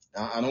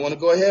 I don't want to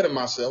go ahead of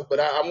myself, but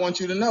I want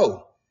you to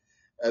know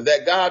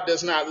that God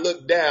does not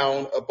look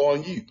down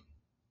upon you.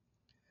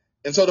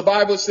 And so the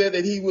Bible said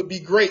that he would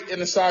be great in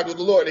the sight of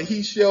the Lord, and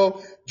he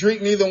shall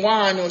drink neither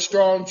wine nor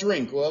strong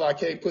drink. Well, I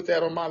can't put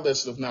that on my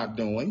list of not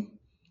doing,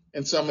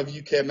 and some of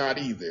you cannot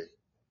either.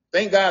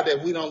 Thank God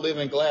that we don't live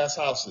in glass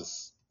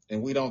houses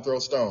and we don't throw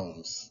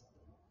stones.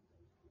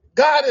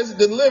 God has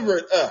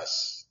delivered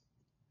us.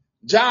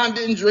 John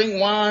didn't drink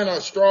wine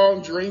or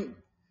strong drink,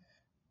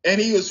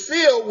 and he was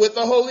filled with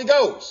the Holy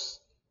Ghost.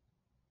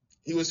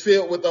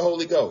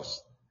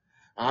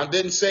 I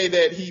didn't say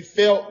that he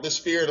felt the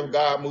Spirit of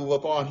God move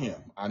upon him.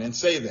 I didn't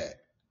say that.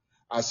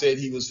 I said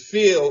he was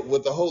filled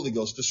with the Holy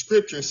Ghost. The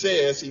scripture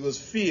says he was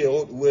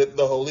filled with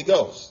the Holy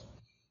Ghost,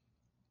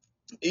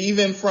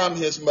 even from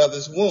his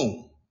mother's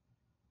womb.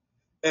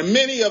 And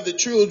many of the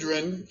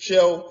children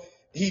shall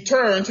he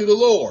turn to the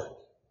Lord,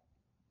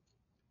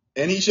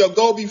 and he shall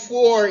go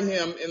before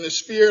him in the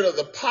spirit of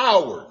the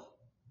power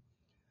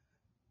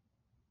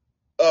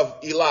of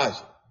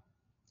Elijah,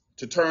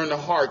 to turn the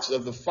hearts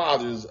of the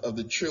fathers of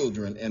the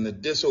children and the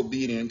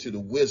disobedient to the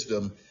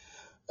wisdom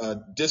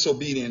of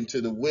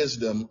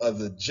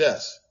the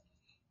just,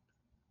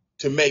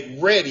 to make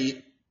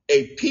ready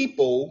a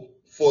people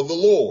for the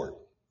Lord.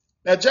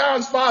 Now,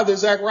 John's father,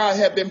 Zechariah,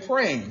 had been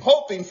praying,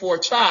 hoping for a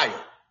child.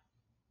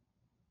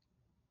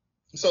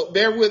 So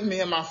bear with me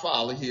and my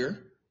father here.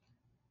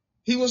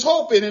 He was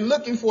hoping and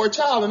looking for a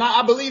child, and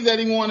I believe that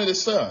he wanted a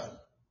son.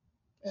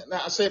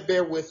 Now, I said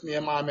bear with me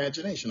in my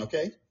imagination,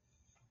 okay?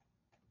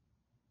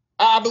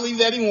 I believe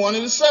that he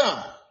wanted a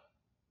son,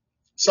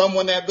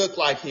 someone that looked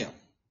like him,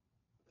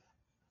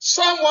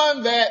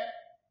 someone that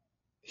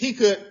he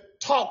could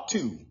talk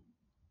to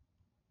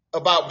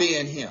about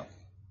being him,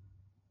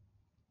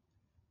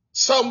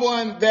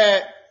 someone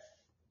that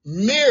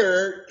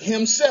mirrored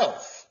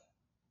himself,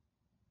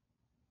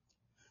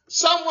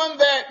 someone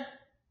that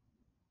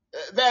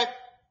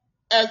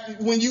as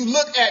when you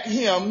look at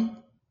him,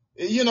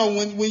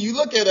 when you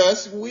look at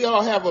us, we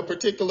all have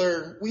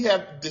we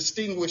have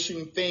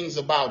distinguishing things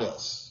about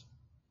us.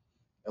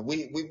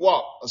 We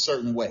walk a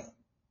certain way,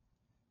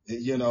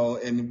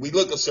 and we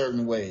look a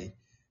certain way.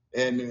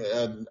 And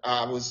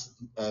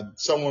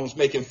someone was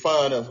making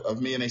fun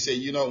of me, and they said,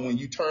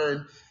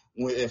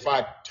 if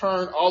I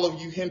turn all of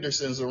you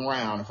Hendersons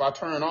around, if I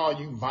turn all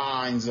you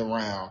Vines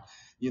around,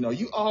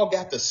 you all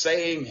got the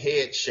same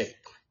head shape,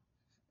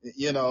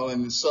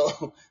 and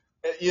so,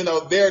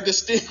 there are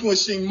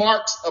distinguishing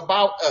marks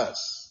about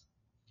us.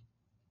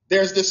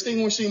 There's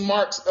distinguishing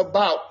marks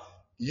about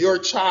your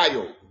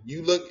child.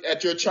 You look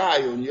at your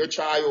child and your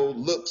child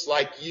looks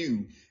like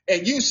you,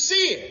 and you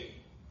see it.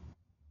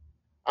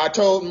 I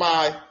told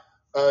my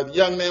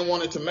young man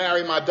wanted to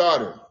marry my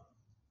daughter,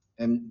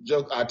 and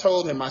I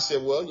told him, I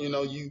said, well,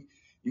 you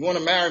want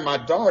to marry my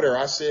daughter.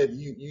 I said,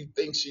 you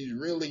think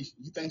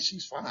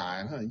she's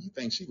fine, huh? You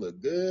think she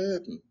look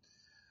good? And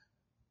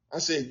I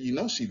said,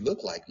 she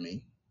look like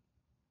me.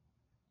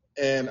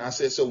 And I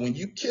said, so when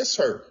you kiss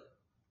her,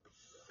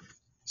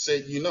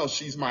 said,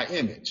 she's my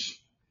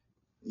image,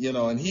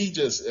 and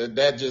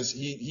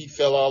he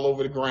fell all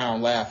over the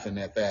ground laughing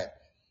at that.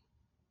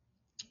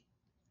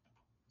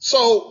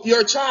 So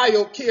your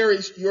child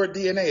carries your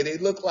DNA. They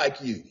look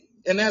like you.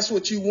 And that's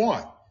what you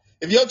want.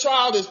 If your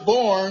child is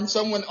born,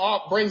 someone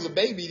brings a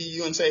baby to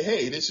you and say,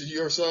 hey, this is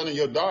your son or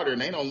your daughter,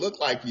 and they don't look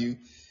like you.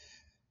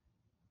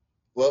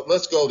 Well,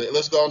 let's go there.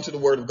 Let's go on to the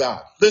word of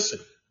God. Listen.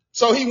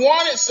 So he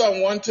wanted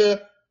someone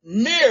to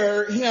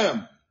mirror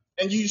him.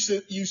 And you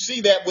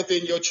see that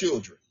within your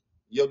children,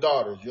 your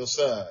daughters, your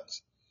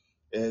sons,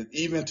 and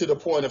even to the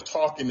point of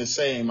talking the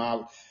same.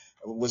 I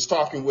was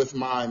talking with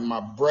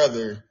my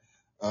brother,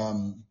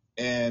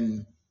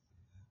 and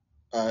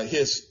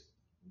his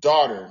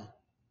daughter.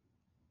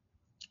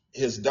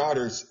 His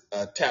daughters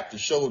tapped the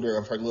shoulder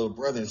of her little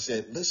brother and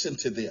said, listen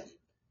to them.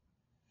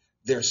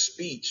 Their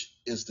speech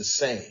is the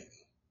same.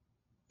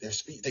 Their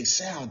speech, they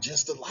sound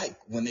just alike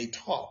when they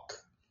talk.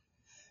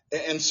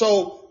 And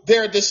so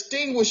they're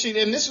distinguishing,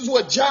 and this is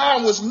what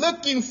John was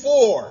looking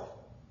for.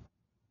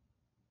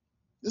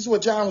 This is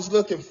what John was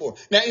looking for.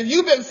 Now, if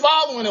you've been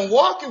following and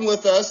walking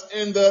with us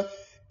in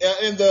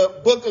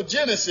the book of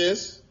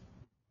Genesis,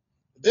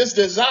 this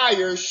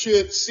desire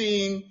should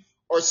seem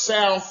or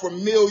sound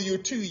familiar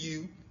to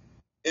you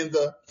in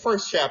the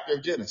first chapter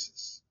of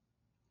Genesis,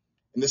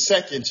 in the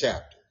second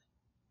chapter.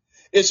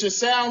 It should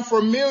sound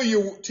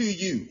familiar to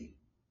you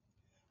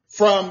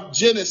from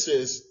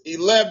Genesis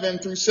 11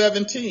 through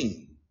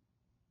 17.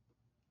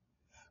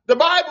 The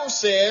Bible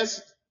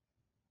says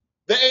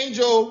the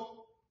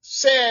angel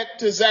said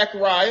to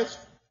Zacharias,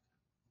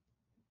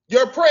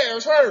 your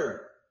prayers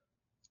heard.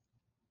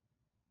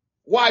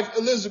 Wife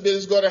Elizabeth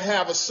is going to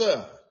have a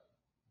son.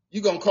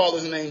 You're going to call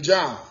his name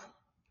John.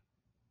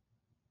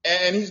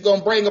 And he's going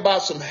to bring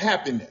about some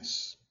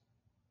happiness.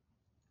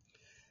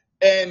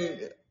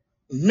 And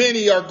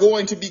many are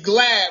going to be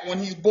glad when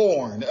he's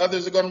born.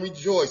 Others are going to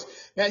rejoice.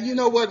 Now, you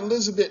know what?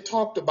 Elizabeth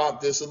talked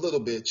about this a little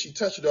bit. She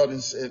touched on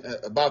this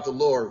about the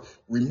Lord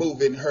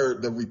removing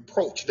the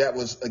reproach that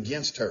was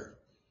against her.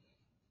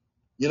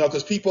 You know,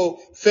 because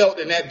people felt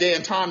in that day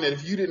and time that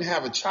if you didn't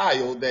have a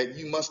child, that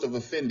you must have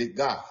offended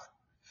God.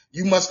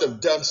 You must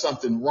have done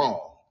something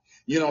wrong.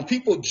 You know,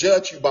 people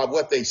judge you by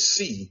what they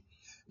see,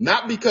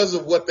 not because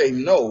of what they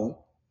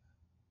know,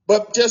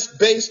 but just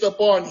based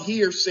upon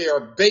hearsay or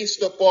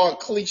based upon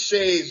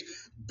cliches,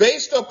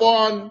 based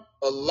upon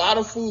a lot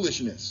of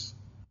foolishness.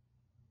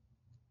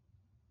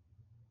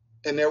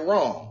 And they're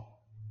wrong.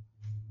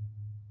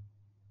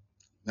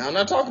 Now, I'm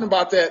not talking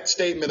about that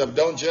statement of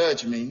don't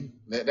judge me.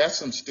 That's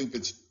some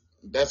stupid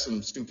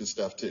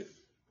stuff too.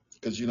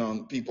 Because, you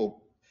know,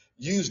 people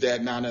use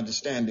that not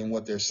understanding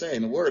what they're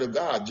saying. The word of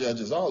God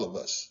judges all of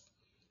us.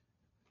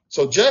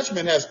 So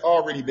judgment has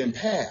already been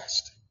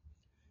passed.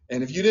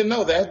 And if you didn't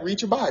know that,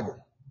 read your Bible.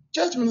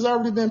 Judgment has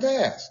already been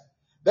passed.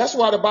 That's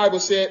why the Bible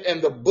said,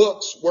 and the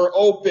books were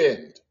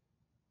opened.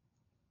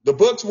 The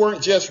books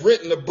weren't just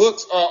written. The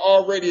books are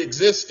already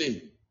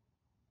existing.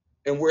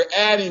 And we're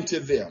adding to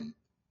them.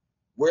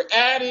 We're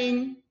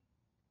adding,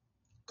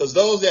 because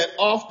those that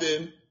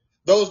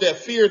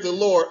feared the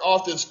Lord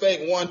often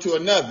spake one to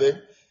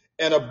another,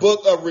 and a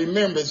book of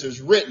remembrance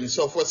is written.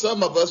 So for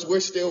some of us,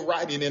 we're still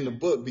writing in the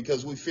book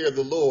because we fear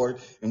the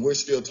Lord and we're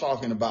still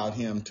talking about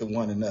him to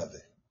one another.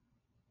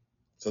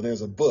 So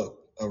there's a book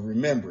of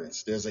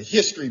remembrance. There's a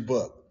history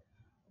book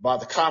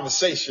about the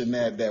conversation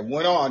that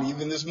went on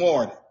even this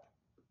morning.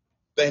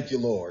 Thank you,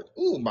 Lord.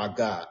 Oh, my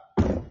God.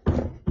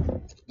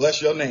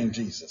 Bless your name,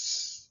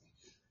 Jesus.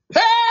 Hey,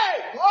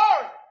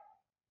 Lord.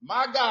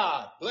 My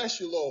God. Bless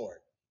you, Lord.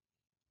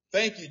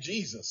 Thank you,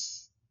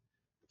 Jesus.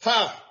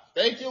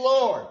 Thank you,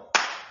 Lord.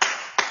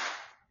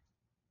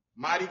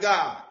 Mighty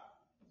God.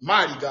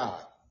 Mighty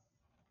God.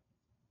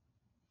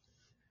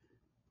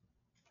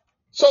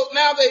 So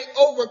now they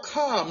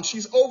overcome.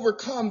 She's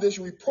overcome this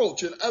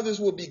reproach, and others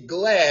will be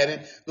glad.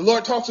 And the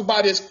Lord talks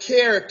about his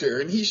character,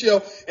 and he's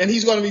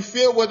going to be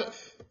filled with.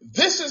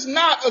 This is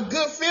not a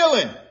good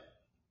feeling.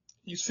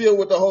 He's filled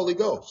with the Holy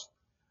Ghost.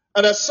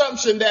 An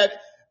assumption that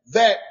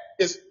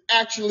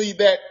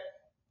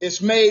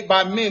is made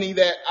by many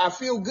that I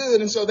feel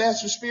good, and so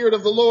that's the Spirit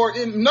of the Lord.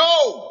 And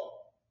no,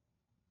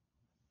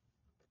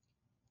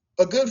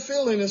 a good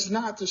feeling is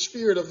not the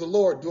Spirit of the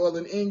Lord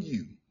dwelling in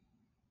you.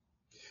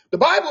 The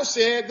Bible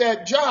said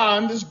that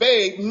John, this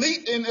babe,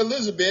 leaped in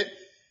Elizabeth,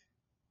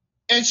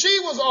 and she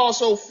was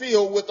also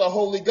filled with the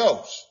Holy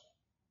Ghost.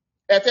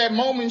 At that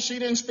moment, she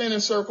didn't spin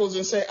in circles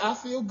and say, I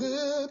feel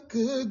good,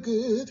 good,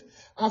 good.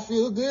 I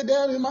feel good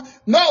down in my...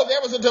 No,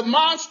 there was a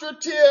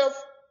demonstrative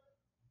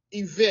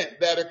event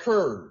that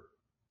occurred.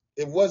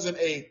 It wasn't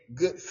a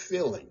good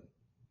feeling.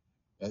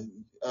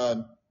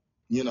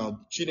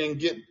 She didn't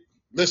get...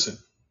 Listen,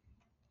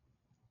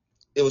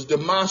 it was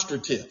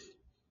demonstrative.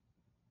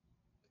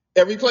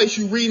 Every place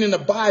you read in the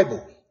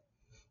Bible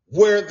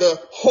where the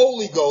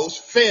Holy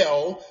Ghost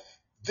fell,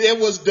 there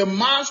was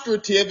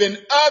demonstrative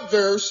and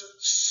others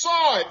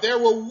saw it. There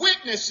were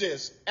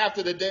witnesses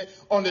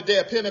on the day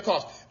of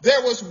Pentecost.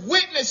 There was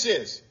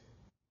witnesses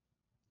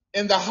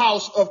in the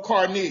house of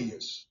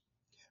Cornelius.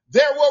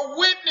 There were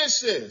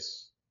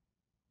witnesses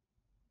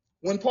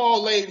when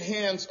Paul laid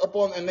hands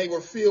upon and they were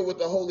filled with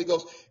the Holy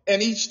Ghost.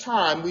 And each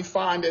time we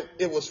find that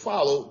it was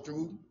followed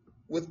through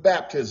with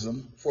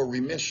baptism for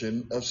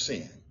remission of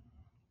sin.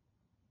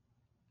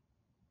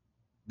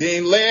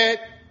 Being led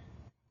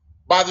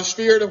by the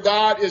Spirit of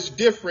God is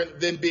different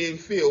than being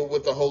filled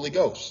with the Holy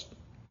Ghost.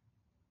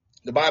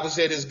 The Bible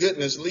said his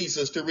goodness leads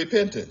us to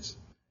repentance.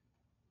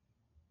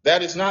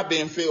 That is not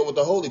being filled with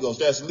the Holy Ghost.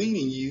 That's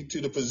leading you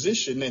to the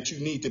position that you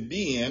need to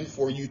be in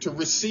for you to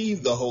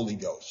receive the Holy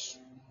Ghost.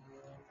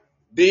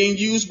 Being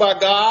used by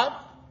God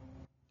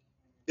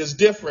is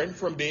different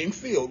from being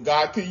filled.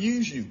 God could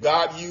use you.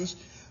 God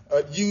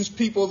used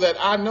people that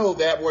I know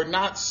that were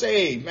not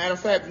saved. Matter of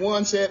fact,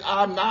 one said,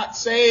 I'm not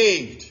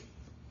saved.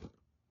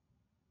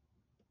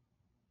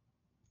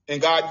 And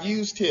God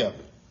used him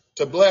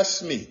to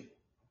bless me.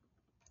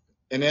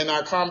 And in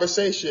our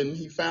conversation,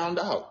 he found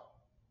out.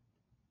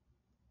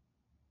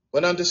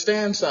 But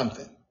understand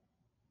something.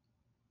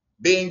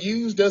 Being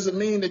used doesn't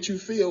mean that you're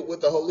filled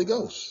with the Holy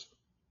Ghost.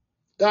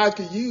 God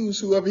could use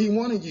whoever he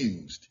wanted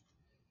used.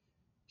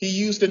 He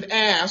used an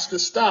ass to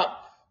stop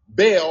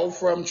Baal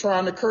from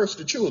trying to curse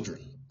the children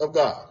of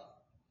God.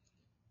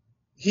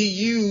 He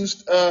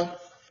used a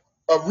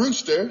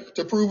rooster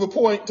to prove a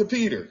point to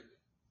Peter.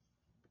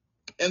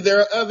 And there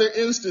are other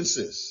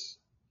instances.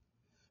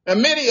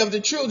 And many of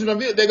the children of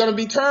Israel, they're going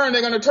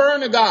to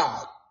turn to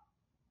God.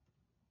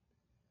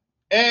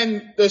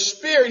 And the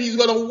Spirit, he's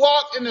going to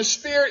walk in the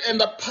Spirit and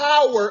the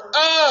power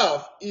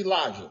of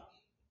Elijah.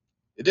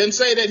 It didn't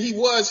say that he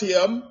was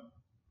him,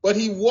 but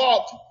he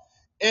walked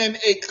in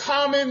a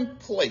common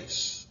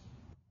place.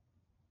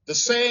 The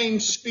same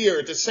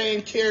spirit, the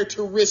same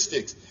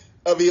characteristics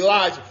of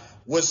Elijah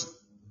was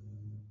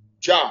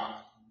John.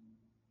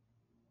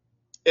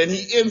 And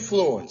he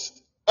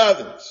influenced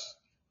others.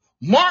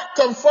 Mark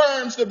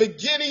confirms the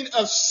beginning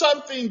of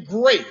something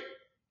great.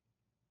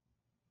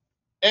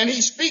 And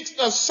he speaks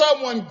of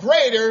someone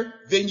greater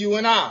than you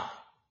and I.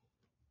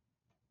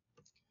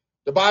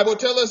 The Bible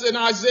tells us in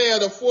Isaiah,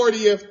 the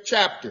 40th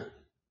chapter,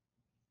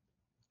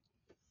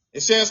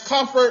 it says,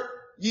 comfort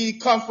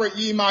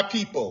ye my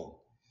people,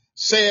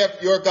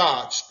 saith your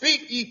God.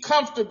 Speak ye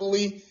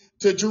comfortably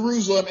to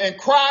Jerusalem and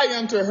cry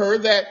unto her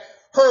that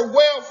her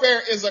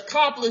welfare is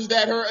accomplished,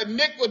 that her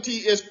iniquity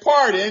is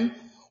pardoned,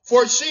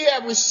 for she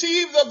hath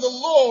received of the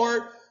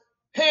Lord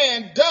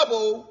hand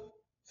double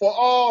for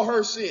all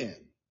her sin.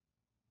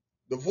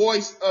 The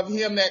voice of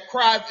him that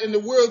cried in the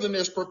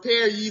wilderness,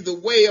 prepare ye the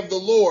way of the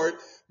Lord,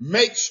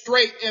 make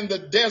straight in the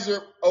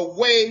desert a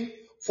way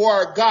for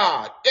our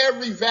God.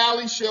 Every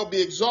valley shall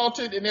be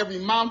exalted, and every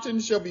mountain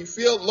shall be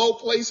filled, low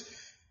place,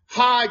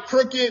 high,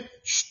 crooked,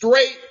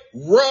 straight,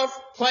 rough,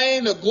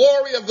 plain. The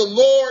glory of the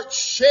Lord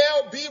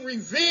shall be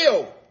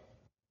revealed.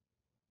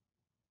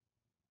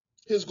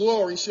 His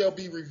glory shall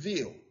be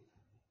revealed.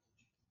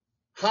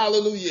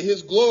 Hallelujah.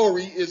 His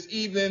glory is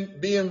even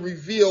being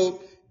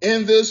revealed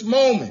in this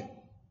moment.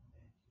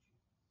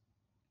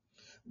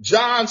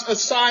 John's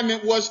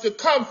assignment was to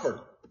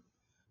comfort,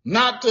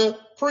 not to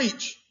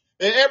preach.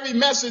 And every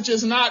message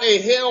is not a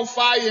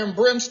hellfire and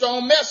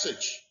brimstone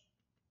message.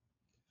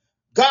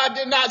 God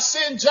did not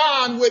send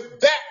John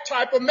with that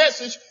type of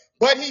message,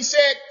 but he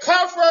said,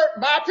 comfort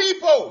my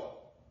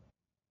people.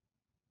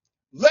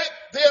 Let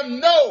them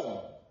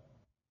know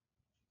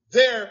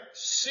their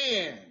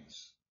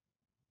sins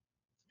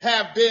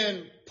have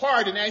been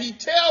pardoned. And he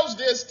tells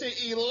this to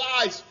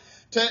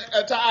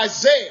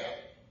Isaiah.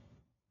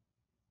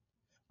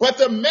 But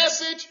the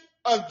message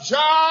of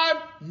John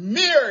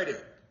mirrored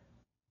it.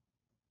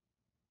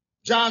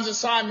 John's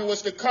assignment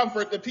was to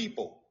comfort the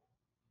people,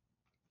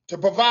 to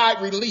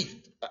provide relief,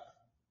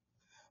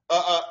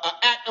 an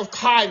act of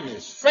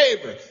kindness,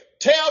 favor.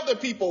 Tell the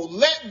people,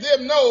 let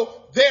them know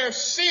their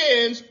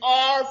sins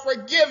are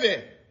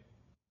forgiven.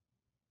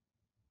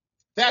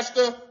 That's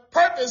the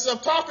purpose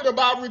of talking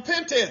about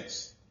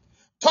repentance,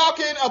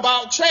 talking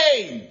about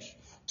change,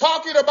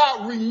 talking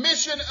about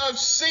remission of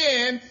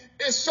sin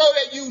is so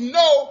that you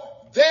know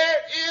there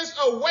is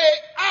a way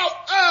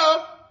out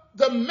of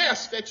the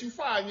mess that you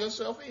find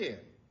yourself in.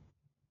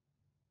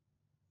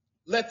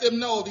 Let them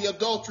know the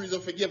adulteries are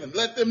forgiven.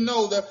 Let them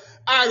know the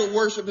idol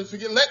worship is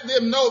forgiven. Let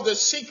them know the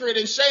secret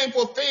and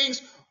shameful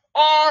things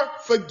are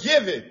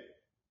forgiven.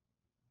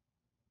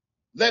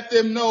 Let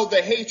them know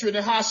the hatred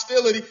and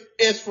hostility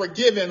is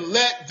forgiven.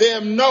 Let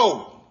them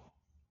know.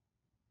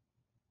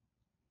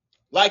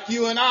 Like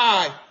you and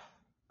I,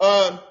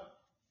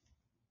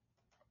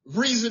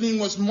 reasoning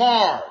was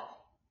marred.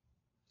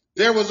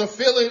 There was a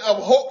feeling of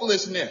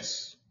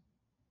hopelessness.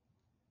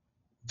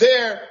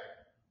 Their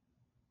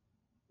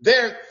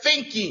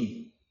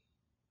thinking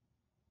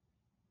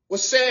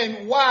was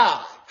saying,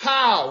 why?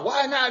 How?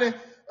 Why not?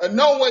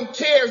 No one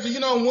cares. You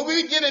know, when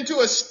we get into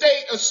a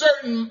state, a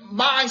certain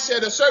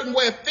mindset, a certain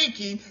way of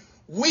thinking,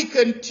 we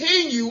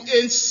continue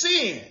in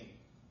sin.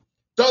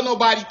 Don't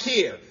nobody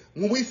care.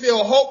 When we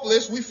feel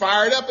hopeless, we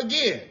fire it up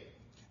again.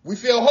 We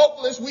feel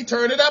hopeless, we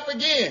turn it up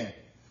again.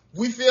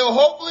 We feel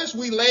hopeless,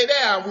 we lay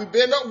down. We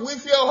bend up. We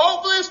feel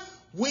hopeless,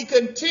 we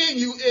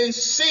continue in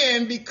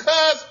sin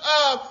because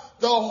of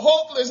the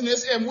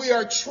hopelessness, and we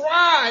are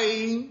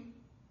trying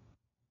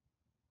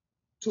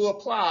to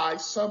apply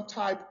some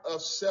type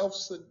of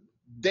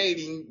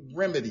self-sedating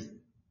remedy.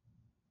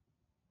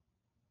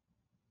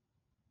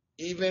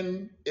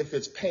 even if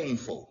it's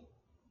painful.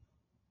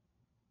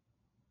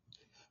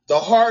 The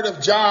heart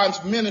of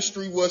John's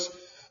ministry was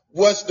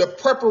the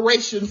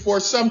preparation for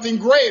something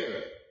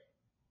greater.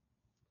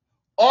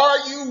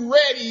 Are you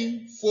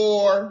ready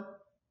for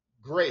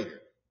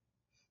greater?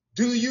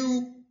 Do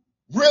you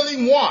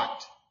really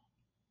want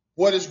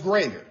what is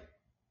greater?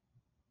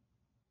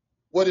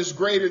 What is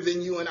greater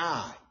than you and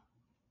I?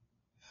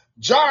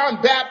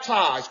 John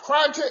baptized,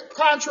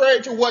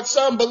 contrary to what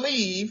some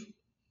believe.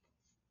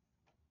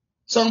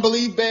 Some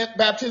believe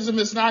baptism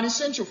is not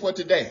essential for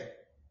today.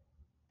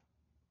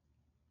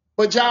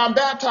 But John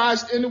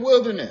baptized in the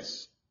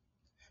wilderness.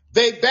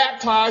 They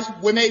baptized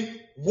when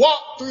they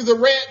walked through the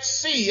Red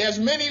Sea. As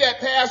many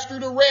that passed through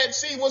the Red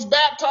Sea was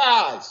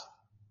baptized.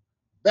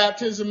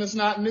 Baptism is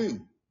not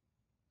new,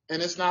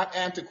 and it's not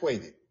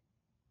antiquated.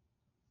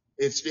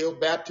 It's still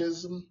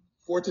baptism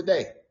for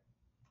today.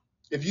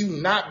 If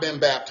you've not been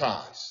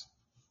baptized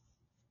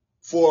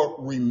for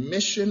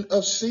remission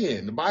of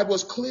sin, the Bible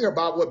is clear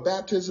about what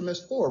baptism is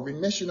for,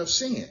 remission of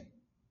sin.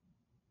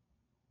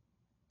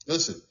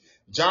 Listen,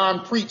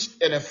 John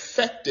preached an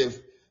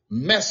effective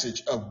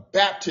message of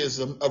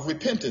baptism of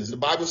repentance. The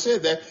Bible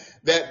said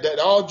that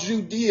all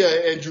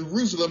Judea and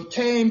Jerusalem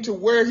came to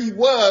where he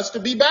was to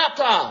be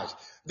baptized.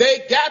 They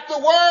got the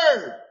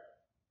word.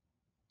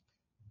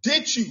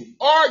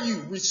 Are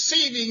you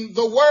receiving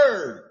the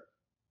word?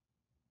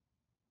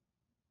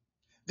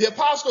 The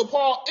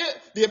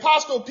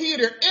Apostle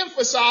Peter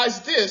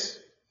emphasized this,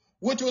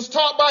 which was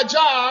taught by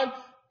John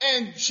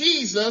and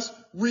Jesus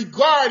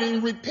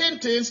regarding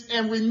repentance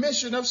and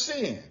remission of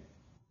sin.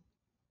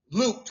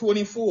 Luke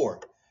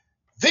 24.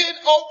 Then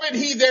opened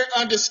he their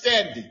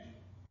understanding.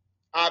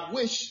 I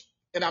wish,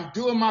 and I'm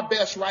doing my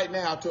best right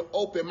now to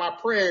open. My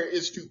prayer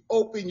is to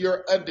open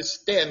your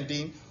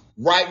understanding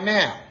right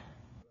now.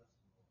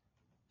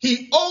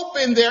 He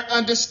opened their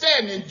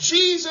understanding.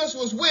 Jesus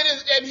was with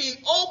us, and he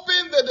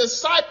opened the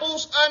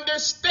disciples'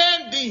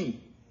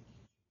 understanding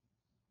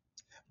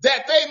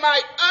that they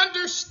might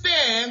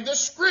understand the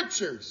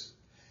scriptures,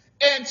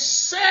 and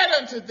said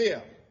unto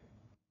them,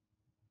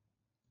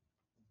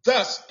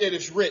 thus it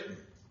is written.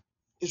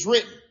 It's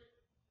written.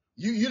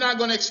 You're not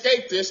going to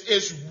escape this.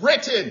 It's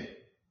written.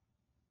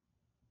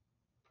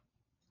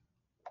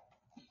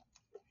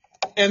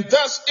 And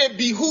thus it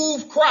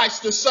behooved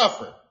Christ to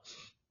suffer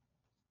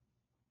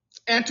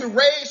and to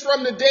raise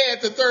from the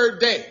dead the third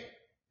day,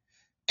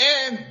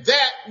 and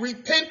that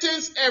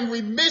repentance and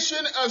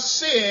remission of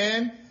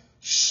sin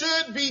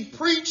should be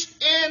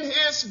preached in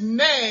his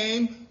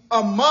name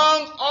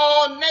among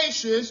all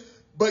nations,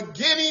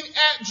 beginning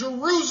at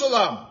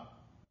Jerusalem.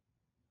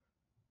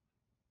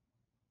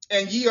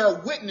 And ye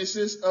are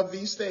witnesses of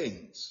these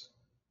things.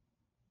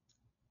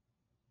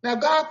 Now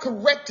God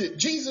corrected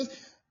Jesus.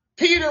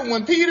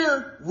 When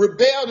Peter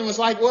rebelled and was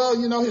like, well,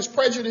 his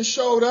prejudice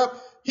showed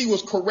up, he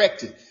was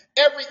corrected.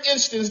 Every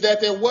instance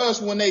that there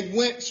was when they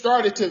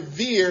started to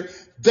veer,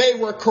 they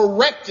were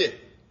corrected.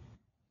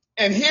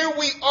 And here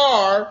we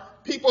are.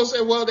 People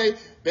say, well,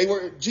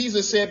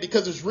 Jesus said,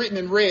 because it's written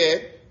in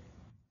red,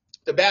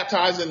 to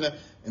baptize in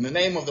the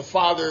name of the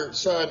Father,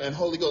 Son, and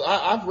Holy Ghost.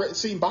 I've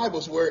seen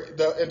Bibles where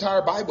the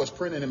entire Bible is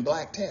printed in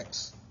black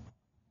text.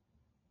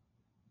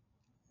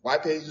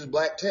 White pages,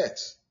 black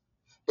text.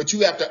 But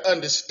you have to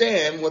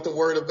understand what the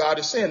Word of God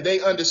is saying. They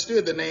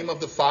understood the name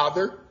of the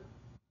Father.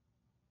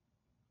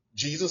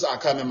 Jesus, I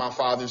come in my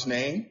Father's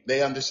name.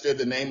 They understood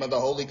the name of the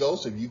Holy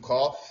Ghost. If you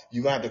call,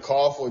 you're going to have to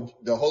call for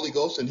the Holy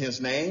Ghost in his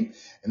name.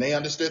 And they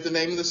understood the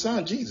name of the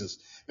Son, Jesus.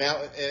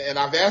 Now, and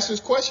I've asked this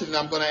question, and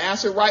I'm going to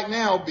answer it right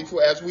now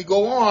as we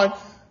go on.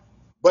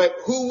 But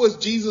who was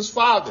Jesus'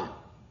 father?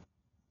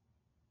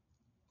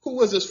 Who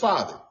was his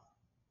father?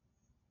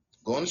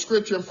 Go into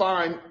scripture and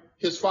find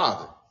his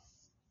father.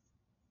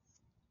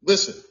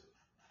 Listen.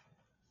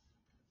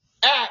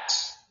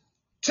 Acts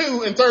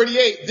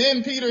 2:38.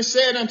 Then Peter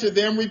said unto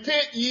them,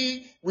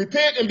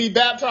 repent and be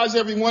baptized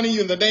every one of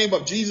you in the name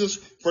of Jesus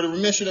for the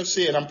remission of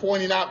sin. I'm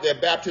pointing out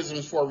that baptism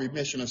is for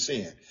remission of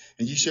sin.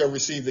 And you shall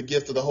receive the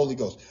gift of the Holy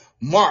Ghost.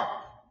 Mark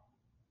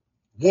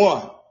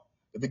 1.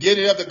 The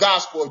beginning of the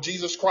gospel of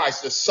Jesus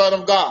Christ, the Son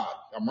of God.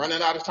 I'm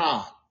running out of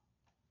time.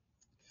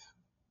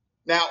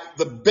 Now,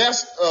 to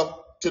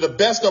the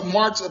best of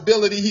Mark's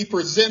ability, he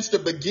presents the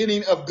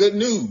beginning of good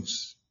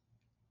news.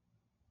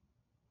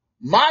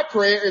 My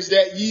prayer is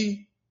that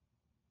ye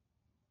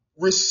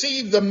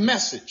receive the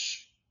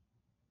message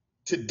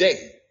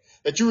today,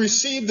 that you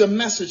receive the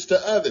message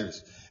to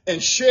others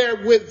and share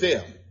with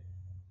them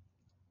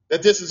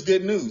that this is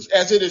good news.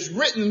 As it is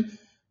written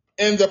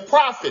in the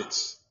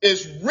prophets,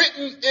 is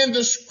written in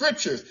the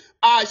scriptures,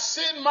 I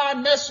send my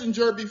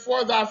messenger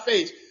before thy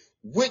face,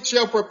 which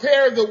shall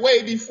prepare the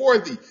way before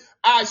thee.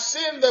 I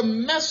send the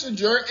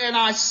messenger and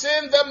I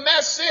send the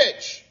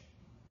message.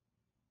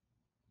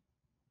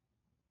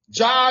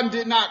 John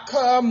did not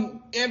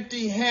come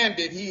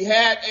empty-handed. He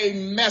had a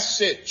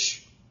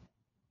message.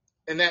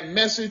 And that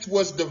message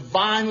was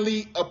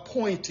divinely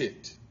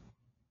appointed.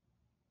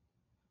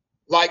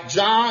 Like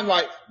John,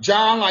 like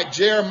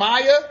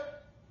Jeremiah,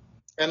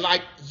 and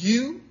like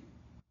you,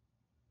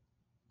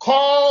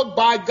 called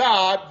by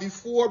God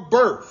before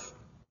birth.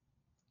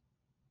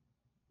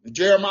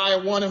 Jeremiah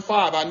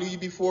 1:5, I knew you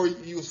before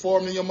you was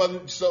formed in your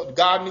mother. So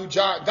God knew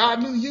John.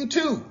 God knew you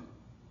too.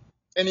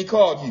 And he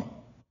called you.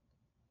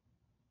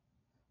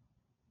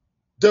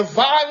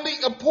 Divinely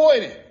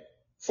appointed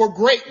for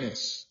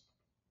greatness.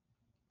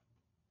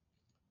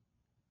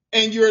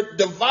 And you're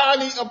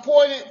divinely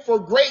appointed for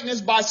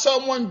greatness by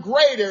someone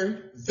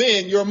greater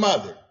than your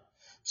mother.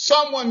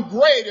 Someone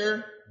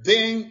greater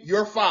than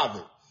your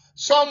father.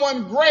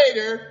 Someone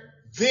greater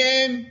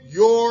than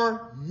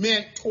your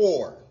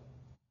mentor.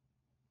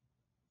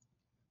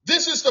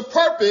 This is the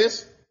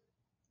purpose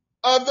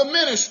of the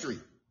ministry.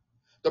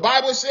 The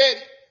Bible said,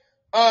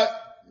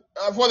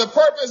 for the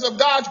purpose of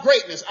God's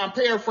greatness. I'm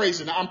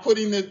paraphrasing. I'm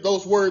putting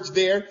those words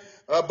there,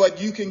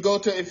 but you can go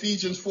to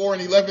Ephesians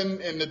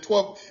 4:11 and the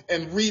 12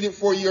 and read it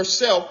for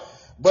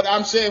yourself. But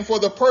I'm saying for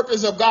the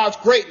purpose of God's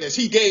greatness,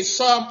 he gave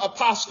some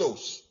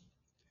apostles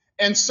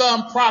and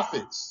some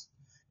prophets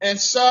and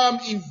some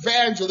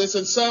evangelists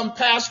and some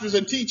pastors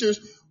and teachers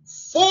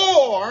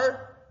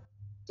for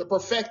the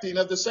perfecting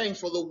of the saints,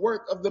 for the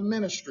work of the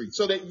ministry,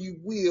 so that you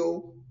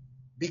will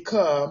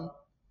become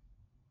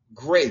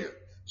greater,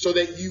 so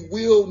that you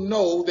will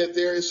know that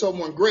there is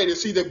someone greater.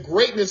 See, the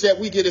greatness that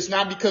we get is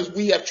not because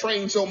we have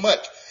trained so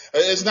much.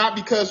 It's not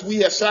because we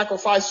have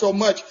sacrificed so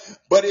much,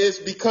 but it's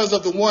because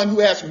of the one who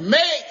has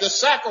made the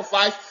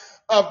sacrifice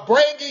of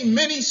bringing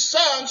many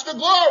sons to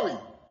glory.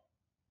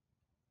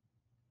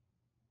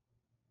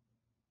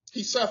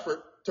 He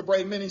suffered to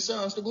bring many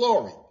sons to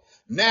glory.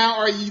 Now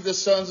are ye the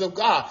sons of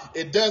God.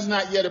 It does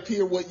not yet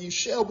appear what you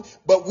shall be,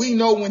 but we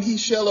know when he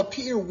shall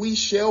appear, we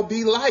shall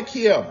be like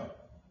him.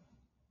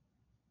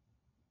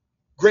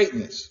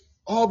 Greatness,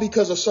 all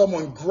because of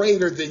someone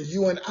greater than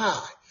you and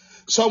I.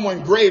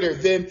 Someone greater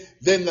than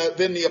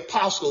the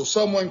apostles,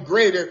 someone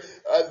greater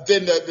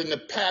than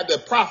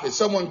the prophets,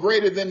 someone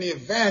greater than the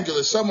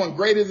evangelists, someone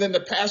greater than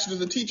the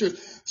pastors and teachers,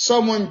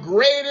 someone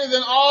greater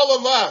than all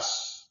of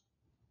us.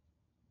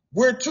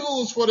 We're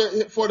tools for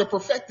the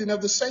perfecting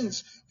of the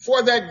saints,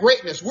 for that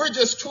greatness. We're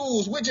just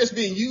tools. We're just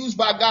being used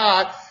by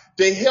God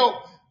to help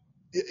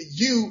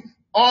you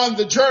on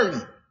the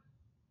journey.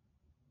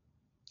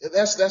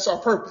 That's our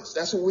purpose.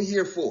 That's what we're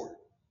here for.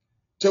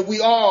 Till we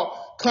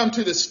all come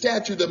to the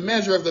stature, the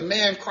measure of the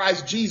man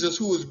Christ Jesus,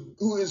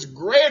 who is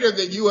greater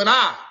than you and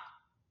I.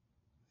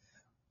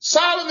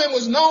 Solomon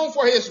was known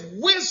for his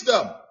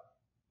wisdom.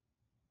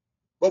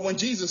 But when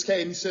Jesus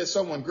came, he said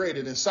someone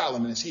greater than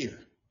Solomon is here.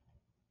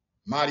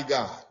 Mighty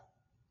God.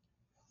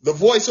 The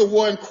voice of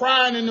one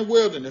crying in the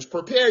wilderness,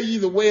 prepare ye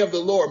the way of the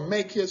Lord,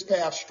 make his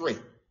path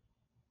straight.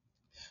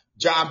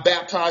 John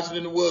baptized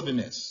in the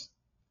wilderness,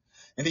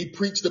 and he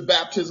preached the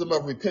baptism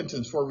of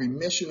repentance for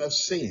remission of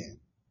sin.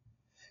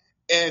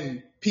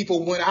 And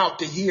people went out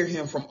to hear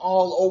him from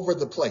all over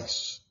the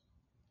place.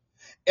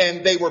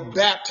 And they were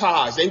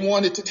baptized. They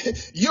wanted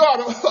to, you ought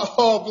to,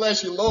 oh,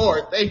 bless you,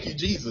 Lord. Thank you,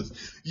 Jesus.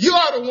 You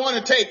ought to want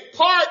to take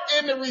part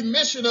in the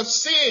remission of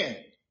sin.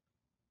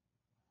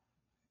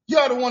 You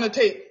ought to want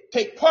to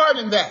take part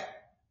in that.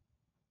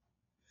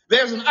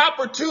 There's an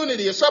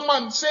opportunity. If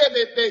someone said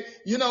that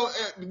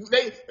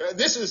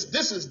this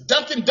is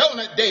Dunkin'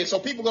 Donut Day, so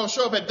people going to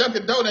show up at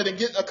Dunkin' Donut and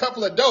get a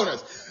couple of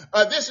donuts.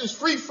 This is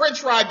free French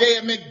fry day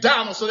at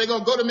McDonald's, so they're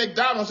going to go to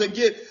McDonald's and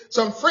get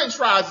some French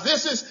fries.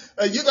 This is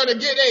you're going to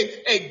get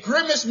a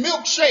Grimace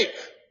milkshake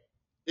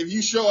if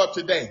you show up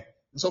today.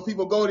 And so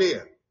people go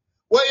there.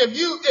 Well, if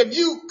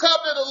you come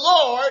to the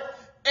Lord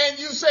and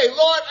you say,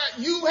 Lord,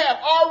 you have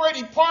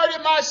already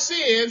pardoned my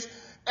sins.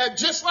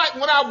 Just like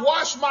when I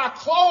wash my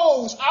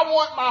clothes, I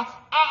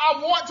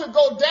want to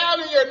go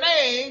down in your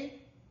name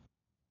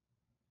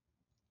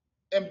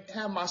and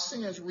have my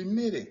sins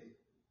remitted.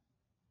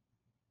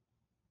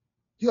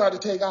 You ought to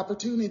take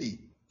opportunity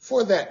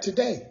for that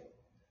today.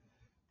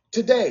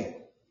 Today.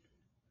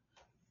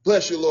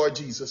 Bless you, Lord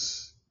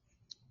Jesus.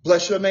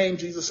 Bless your name,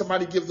 Jesus.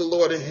 Somebody give the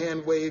Lord a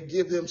hand wave.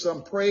 Give him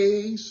some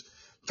praise.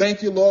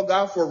 Thank you, Lord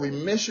God, for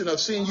remission of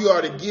sin. You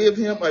ought to give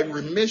him a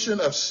remission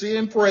of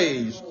sin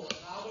praise.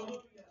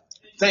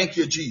 Thank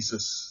you,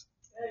 Jesus.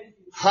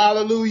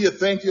 Hallelujah.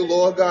 Thank you,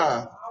 Lord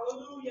God.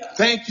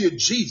 Thank you,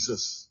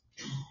 Jesus.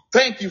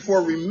 Thank you for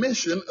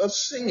remission of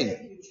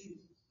sin.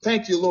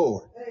 Thank you,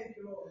 Lord.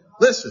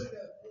 Listen,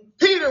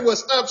 Peter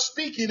was up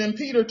speaking, and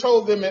Peter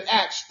told them in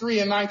Acts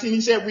 3:19,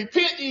 he said,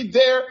 repent ye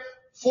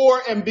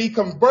therefore and be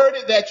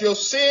converted, that your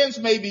sins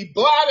may be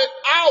blotted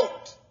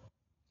out.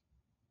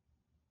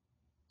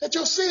 That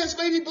your sins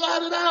may be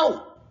blotted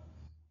out.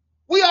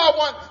 We all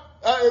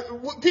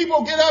want,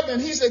 people get up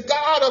and he's the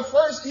God of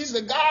first, he's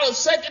the God of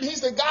second,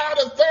 he's the God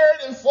of third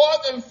and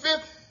fourth and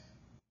fifth.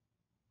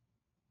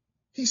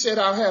 He said,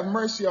 I'll have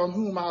mercy on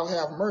whom I'll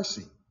have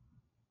mercy.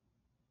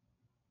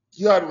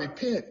 You ought to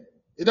repent.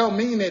 It don't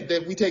mean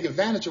that we take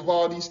advantage of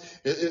all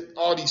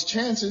these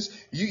chances.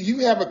 You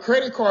have a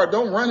credit card,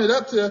 don't run it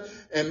up to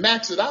and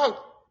max it out,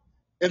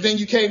 and then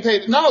you can't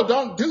pay. No,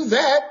 don't do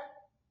that.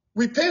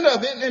 Repent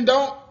of it and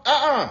don't,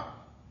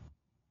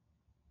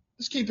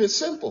 Let's keep it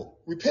simple.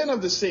 Repent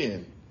of the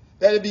sin,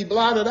 that it be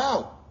blotted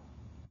out.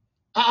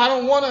 I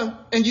don't want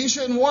to, and you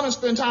shouldn't want to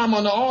spend time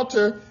on the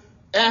altar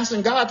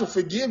asking God to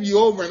forgive you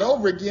over and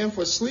over again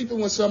for sleeping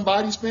with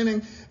somebody,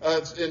 spending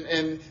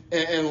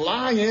and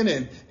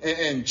lying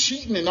and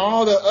cheating and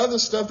all the other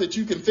stuff that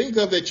you can think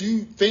of that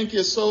you think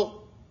is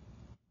so,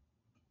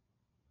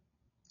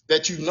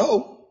 that you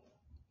know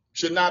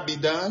should not be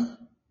done.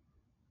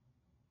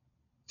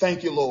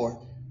 Thank you, Lord.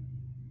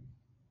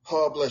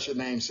 Oh, bless your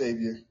name,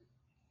 Savior.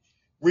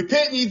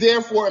 Repent ye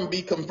therefore and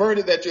be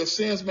converted, that your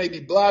sins may be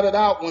blotted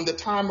out when the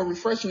time of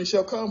refreshing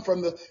shall come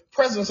from the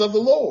presence of the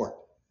Lord.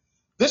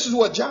 This is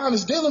what John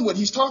is dealing with.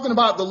 He's talking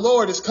about the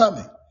Lord is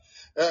coming.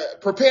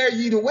 Prepare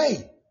ye the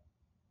way.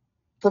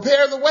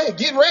 Prepare the way.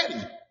 Get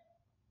ready.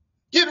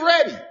 Get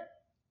ready.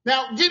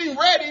 Now, getting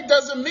ready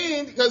doesn't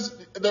mean, because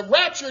the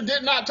rapture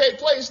did not take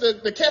place,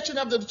 the catching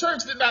up to the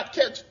church did not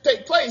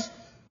take place.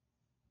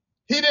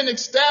 He didn't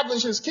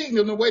establish his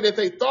kingdom the way that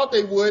they thought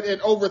they would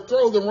and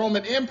overthrow the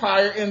Roman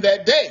Empire in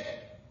that day.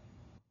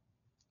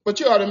 But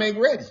you ought to make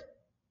ready.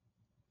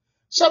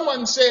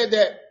 Someone said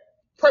that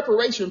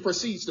preparation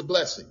precedes the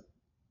blessing.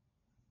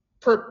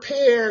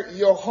 Prepare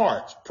your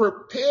heart.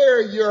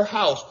 Prepare your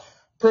house.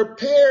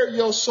 Prepare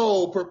your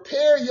soul.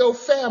 Prepare your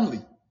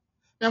family.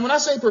 Now, when I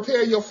say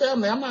prepare your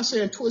family, I'm not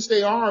saying twist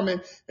their arm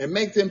and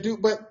make them do,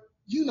 but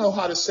you know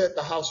how to set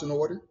the house in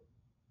order.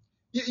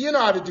 You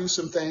know how to do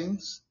some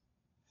things.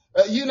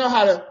 You know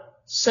how to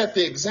set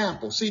the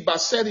example. See, by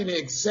setting the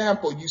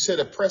example, you set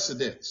a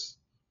precedence.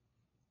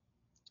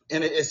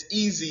 And it's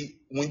easy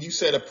when you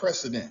set a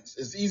precedence.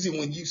 It's easy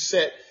when you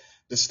set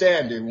the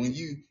standard, when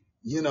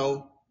you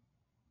know,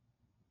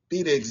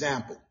 be the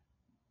example.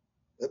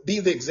 Be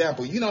the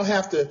example. You don't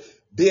have to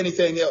be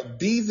anything else.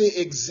 Be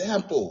the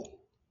example.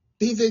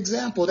 Be the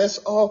example. That's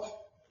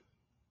all.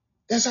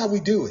 That's how we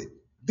do it.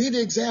 Be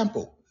the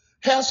example.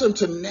 Have some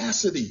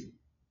tenacity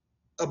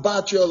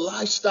about your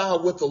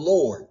lifestyle with the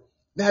Lord.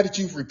 Now that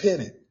you've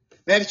repented,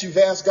 now that you've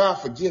asked God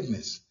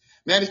forgiveness,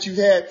 now that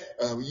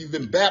you've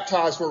been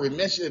baptized for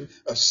remission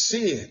of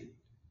sin,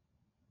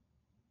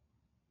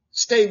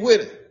 stay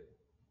with it.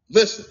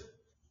 Listen,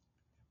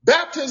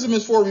 baptism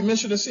is for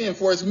remission of sin.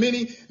 For as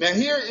many. Now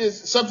here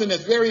is something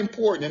that's very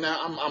important, and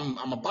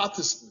I'm about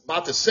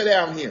to sit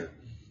down here.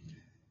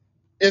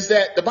 Is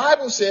that the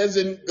Bible says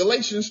in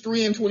Galatians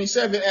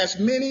 3:27, as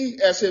many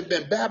as have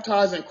been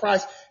baptized in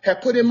Christ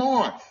have put him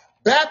on.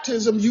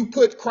 Baptism, you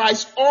put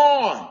Christ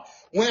on.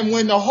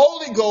 When the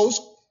Holy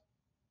Ghost,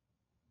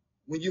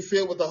 when you're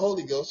filled with the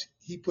Holy Ghost,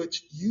 he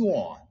puts you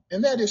on.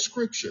 And that is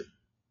scripture.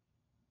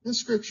 That's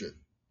scripture.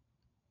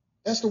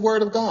 That's the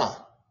word of God.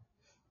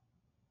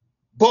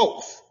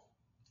 Both.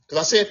 Because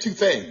I said two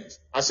things.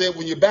 I said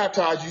when you're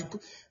baptized,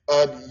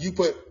 you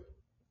put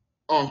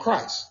on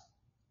Christ.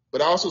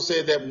 But I also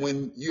said that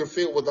when you're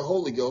filled with the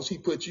Holy Ghost, he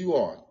puts you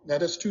on. Now,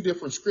 that's two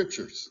different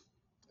scriptures.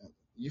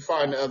 You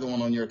find the other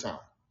one on your time.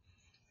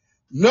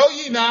 Know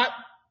ye not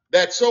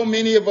that so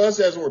many of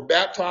us as were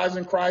baptized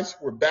in Christ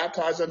were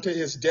baptized unto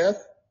his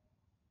death?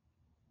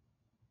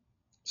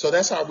 So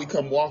that's how we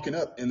come walking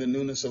up in the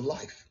newness of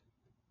life.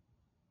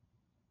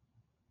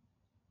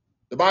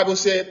 The Bible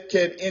said,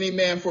 can any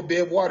man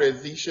forbid water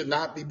that he should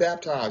not be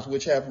baptized,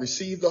 which have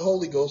received the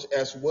Holy Ghost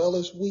as well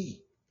as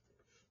we?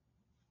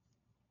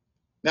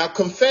 Now,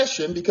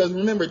 confession, because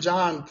remember,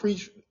 John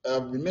preached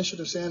remission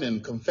of sin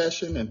and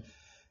confession.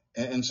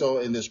 And so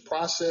in this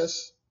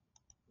process,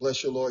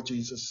 bless your Lord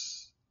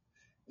Jesus,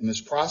 in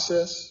this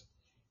process,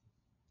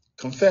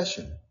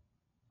 confession,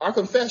 our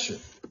confession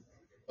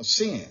of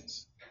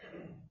sins.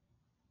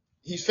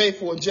 He's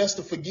faithful and just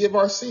to forgive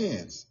our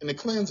sins and to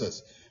cleanse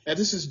us. Now,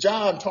 this is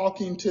John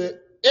talking to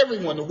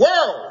everyone, the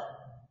world.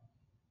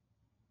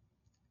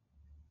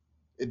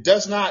 It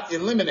does not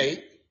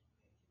eliminate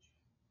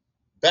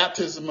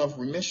baptism of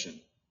remission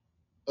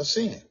of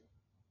sin.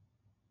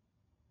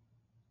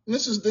 And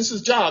this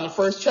is John, the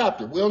first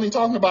chapter. We're only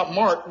talking about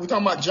Mark. We're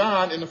talking about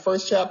John in the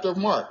first chapter of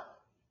Mark.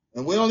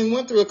 And we only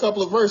went through a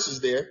couple of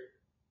verses there.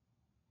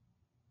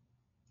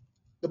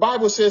 The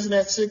Bible says in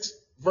that 6th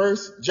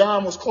verse,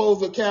 John was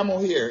clothed with camel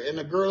hair and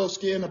a girdle of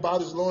skin about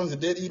his loins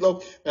and did eat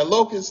locusts. Now,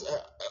 locusts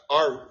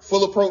are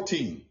full of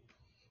protein,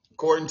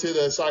 according to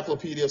the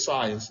Encyclopedia of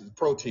Science,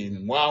 protein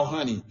and wild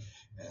honey,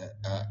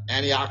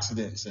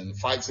 antioxidants, and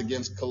fights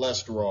against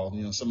cholesterol.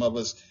 You know, some of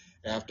us,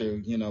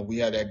 after, we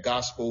had that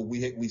gospel,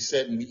 we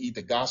sit and we eat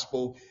the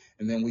gospel,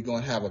 and then we're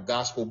going to have a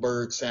gospel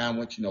bird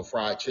sandwich,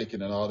 fried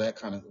chicken and all that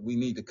kind of, we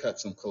need to cut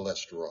some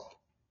cholesterol.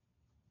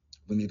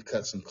 We need to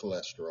cut some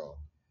cholesterol.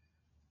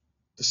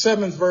 The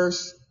 7th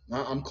verse,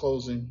 I'm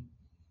closing.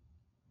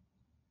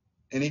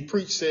 And he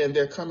preached saying,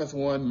 there cometh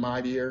one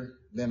mightier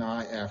than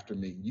I after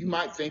me. You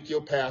might think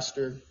your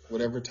pastor,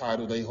 whatever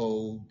title they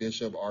hold,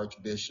 bishop,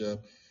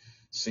 archbishop,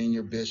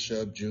 senior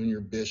bishop,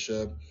 junior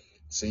bishop,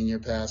 senior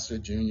pastor,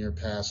 junior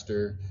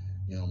pastor,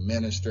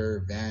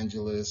 minister,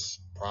 evangelist,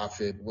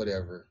 prophet,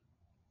 whatever.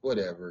 I'm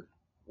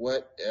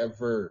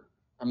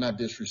not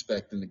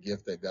disrespecting the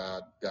gift that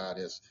God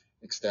has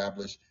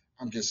established.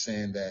 I'm just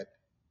saying that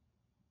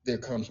there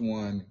comes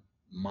one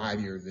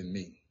mightier than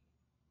me.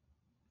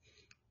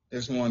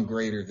 There's one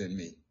greater than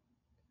me.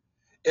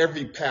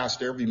 Every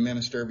pastor, every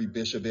minister, every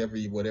bishop,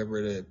 every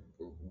whatever the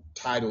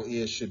title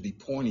is should be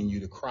pointing you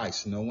to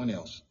Christ, no one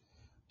else.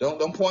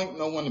 Don't point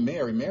no one to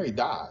Mary. Mary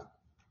died.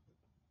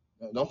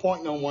 Don't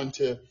point no one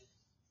to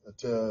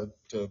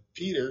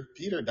Peter.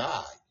 Peter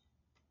died.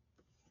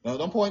 No,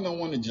 don't point no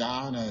one to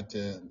John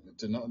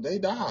no. They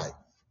died.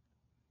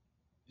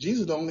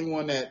 Jesus is the only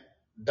one that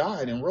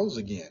died and rose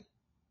again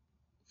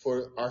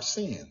for our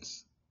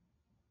sins.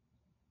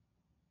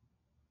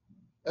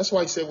 That's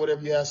why he said,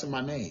 whatever you ask in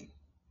my name.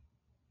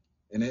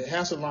 And it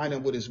has to line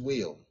up with his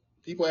will.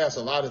 People ask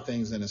a lot of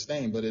things in his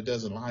name, but it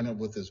doesn't line up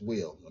with his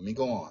will. Let me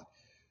go on.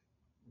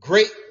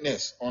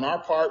 Greatness on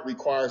our part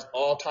requires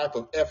all type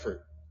of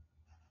effort.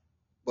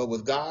 But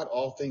with God,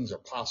 all things are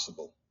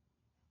possible.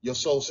 Your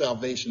soul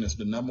salvation is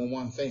the number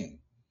one thing.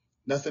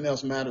 Nothing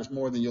else matters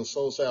more than your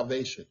soul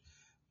salvation.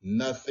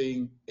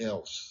 Nothing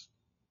else.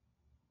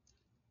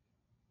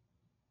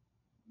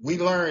 We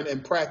learn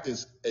and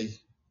practice a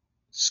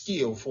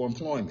skill for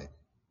employment.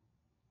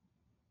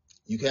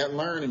 You can't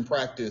learn and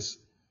practice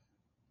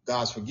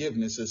God's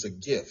forgiveness. It's a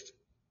gift.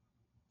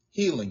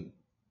 Healing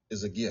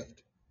is a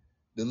gift.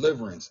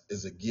 Deliverance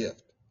is a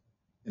gift.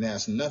 It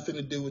has nothing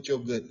to do with your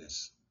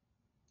goodness.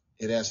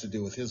 It has to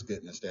do with his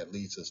goodness that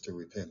leads us to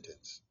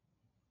repentance.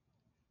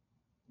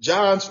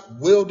 John's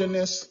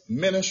wilderness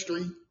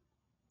ministry,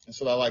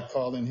 that's what I like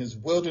calling his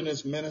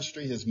wilderness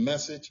ministry, his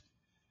message.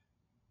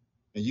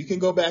 And you can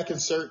go back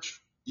and search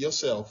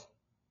yourself,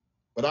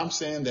 but I'm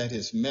saying that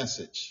his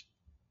message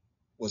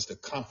was to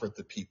comfort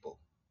the people.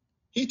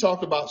 He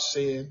talked about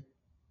sin,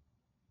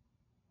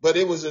 but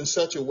it was in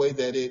such a way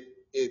that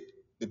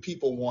the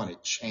people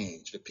wanted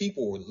change. The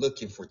people were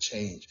looking for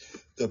change.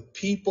 The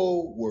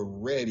people were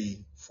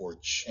ready for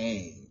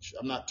change.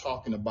 I'm not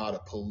talking about a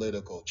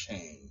political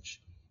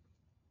change,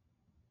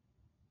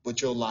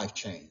 but your life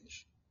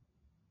change.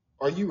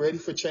 Are you ready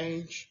for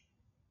change?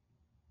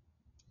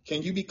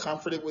 Can you be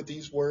comforted with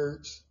these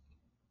words?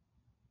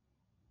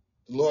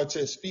 The Lord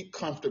says, speak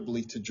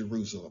comfortably to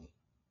Jerusalem.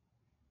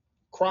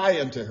 Cry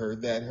unto her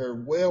that her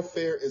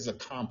welfare is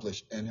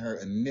accomplished and her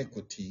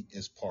iniquity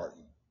is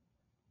pardoned.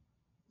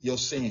 Your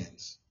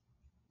sins,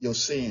 the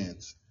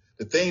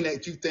thing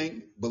that you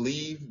think,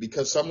 believe,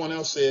 because someone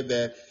else said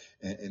that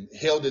and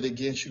held it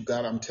against you.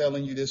 God, I'm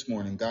telling you this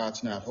morning,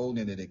 God's not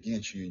holding it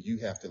against you, and you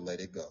have to let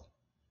it go.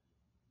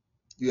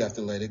 You have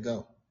to let it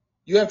go.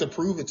 You have to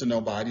prove it to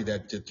nobody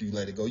that you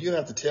let it go. You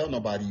don't have to tell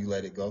nobody you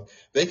let it go.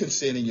 They can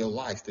see it in your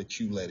life that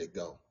you let it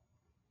go.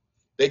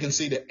 They can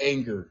see the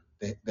anger.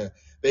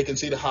 They can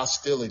see the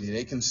hostility.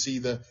 They can see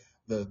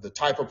the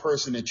type of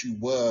person that you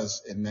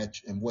was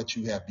and what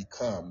you have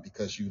become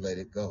because you let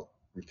it go.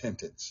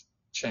 Repentance,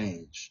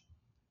 change.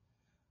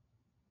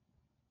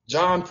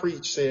 John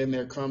preached saying,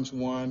 there comes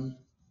one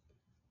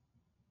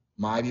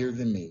mightier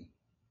than me.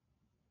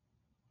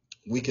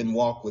 We can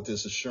walk with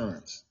this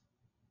assurance.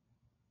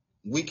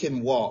 We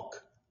can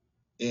walk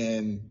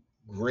in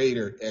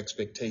greater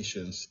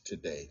expectations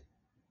today.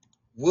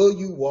 Will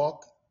you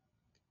walk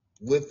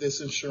with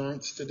this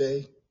assurance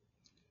today?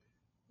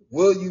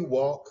 Will you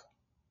walk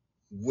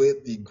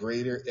with the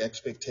greater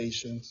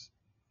expectations,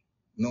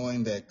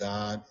 knowing that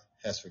God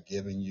has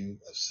forgiven you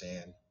of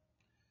sin,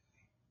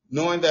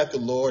 knowing that the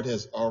Lord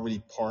has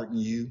already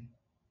pardoned you?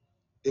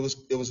 It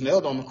was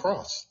nailed on the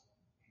cross.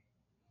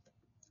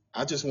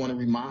 I just want to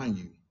remind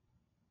you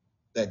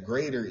that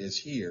greater is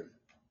here.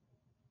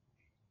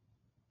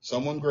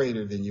 Someone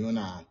greater than you and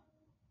I.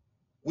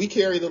 We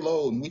carry the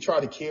load and we try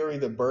to carry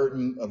the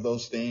burden of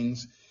those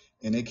things,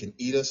 and it can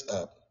eat us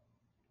up.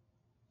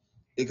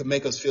 It can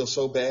make us feel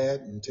so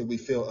bad until we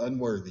feel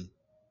unworthy.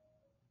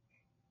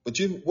 But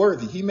you're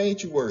worthy. He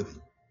made you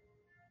worthy.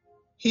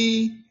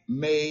 He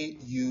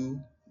made you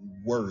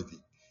worthy.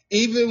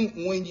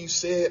 Even when you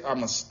said, I'm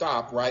going to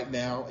stop right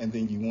now, and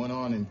then you went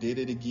on and did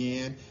it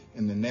again,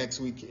 and the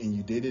next week, and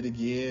you did it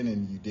again,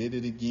 and you did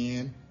it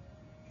again.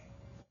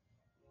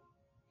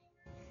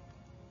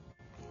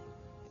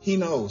 He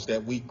knows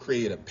that we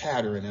create a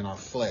pattern in our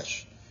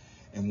flesh.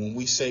 And when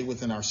we say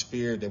within our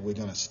spirit that we're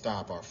going to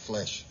stop, our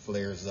flesh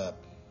flares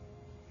up.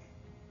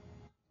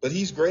 But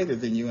he's greater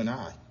than you and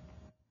I,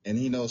 and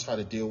he knows how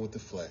to deal with the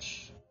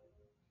flesh.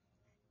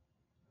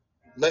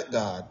 Let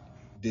God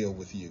deal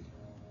with you.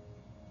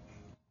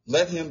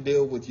 Let him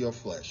deal with your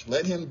flesh.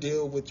 Let him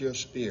deal with your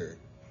spirit.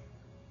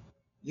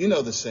 You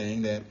know the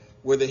saying that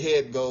where the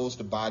head goes,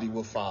 the body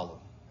will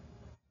follow.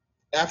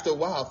 After a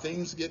while,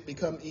 things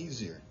become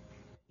easier.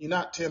 You're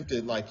not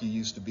tempted like you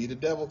used to be. The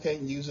devil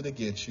can't use it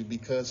against you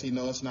because he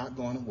knows it's not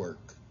going to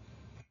work.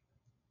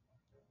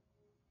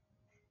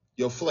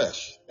 Your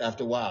flesh,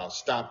 after a while,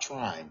 stop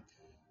trying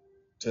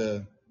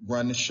to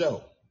run the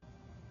show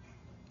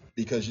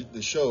because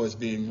the show is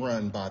being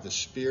run by the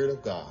Spirit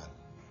of God.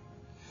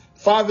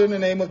 Father, in the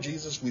name of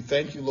Jesus, we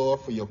thank you, Lord,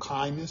 for your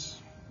kindness.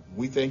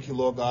 We thank you,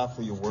 Lord God,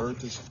 for your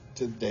word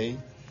today.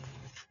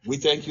 We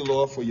thank you,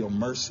 Lord, for your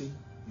mercy,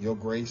 your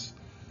grace.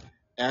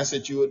 Ask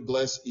that you would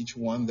bless each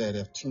one that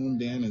have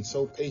tuned in and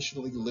so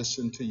patiently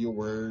listened to your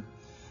word,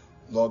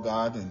 Lord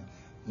God and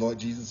Lord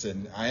Jesus.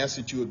 And I ask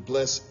that you would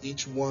bless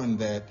each one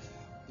that,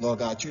 Lord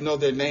God, you know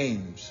their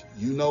names.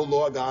 You know,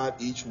 Lord God,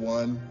 each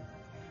one.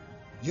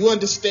 You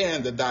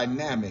understand the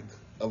dynamic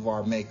of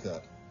our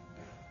makeup.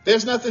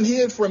 There's nothing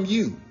hid from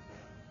you.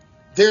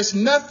 There's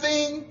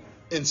nothing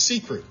in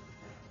secret.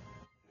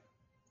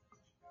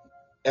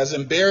 As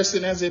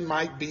embarrassing as it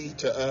might be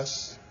to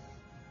us,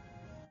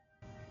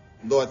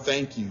 Lord,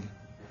 thank you.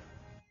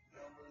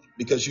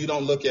 Because you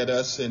don't look at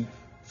us and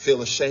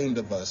feel ashamed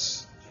of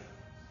us.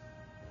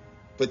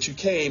 But you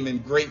came in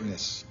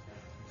greatness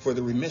for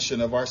the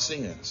remission of our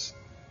sins.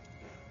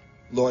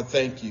 Lord,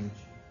 thank you.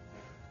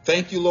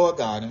 Thank you, Lord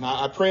God. And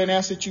I pray and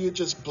ask that you would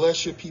just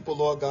bless your people,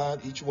 Lord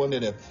God, each one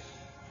that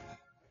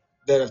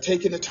have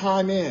taken the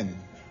time in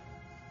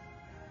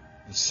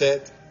and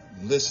sat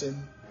and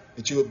listened,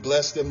 that you would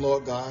bless them,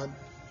 Lord God.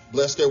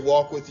 Bless their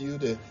walk with you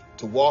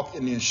to walk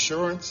in the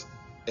assurance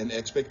and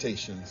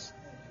expectations.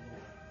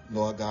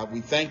 Lord God,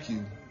 we thank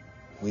you.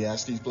 We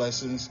ask these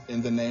blessings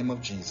in the name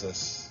of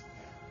Jesus.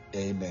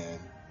 Amen.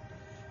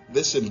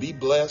 Listen, be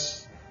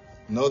blessed.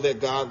 Know that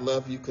God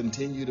loves you.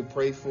 Continue to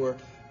pray for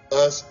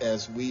us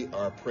as we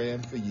are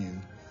praying for you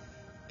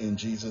in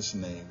Jesus'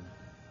 name.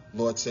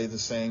 Lord, say the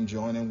same.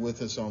 Join in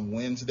with us on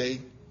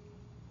Wednesday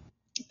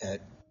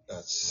at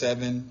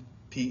 7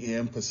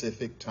 p.m.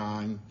 Pacific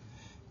time.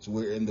 So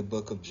we're in the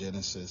book of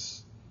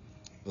Genesis.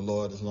 The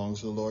Lord, as long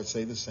as the Lord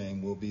say the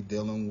same, we'll be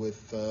dealing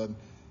with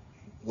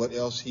what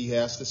else he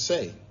has to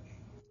say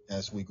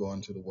as we go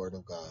into the Word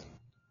of God.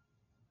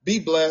 Be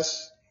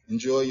blessed.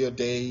 Enjoy your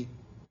day,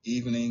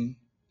 evening,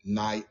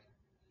 night.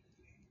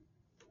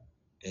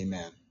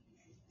 Amen.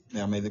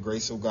 Now may the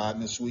grace of God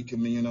and the sweet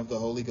communion of the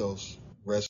Holy Ghost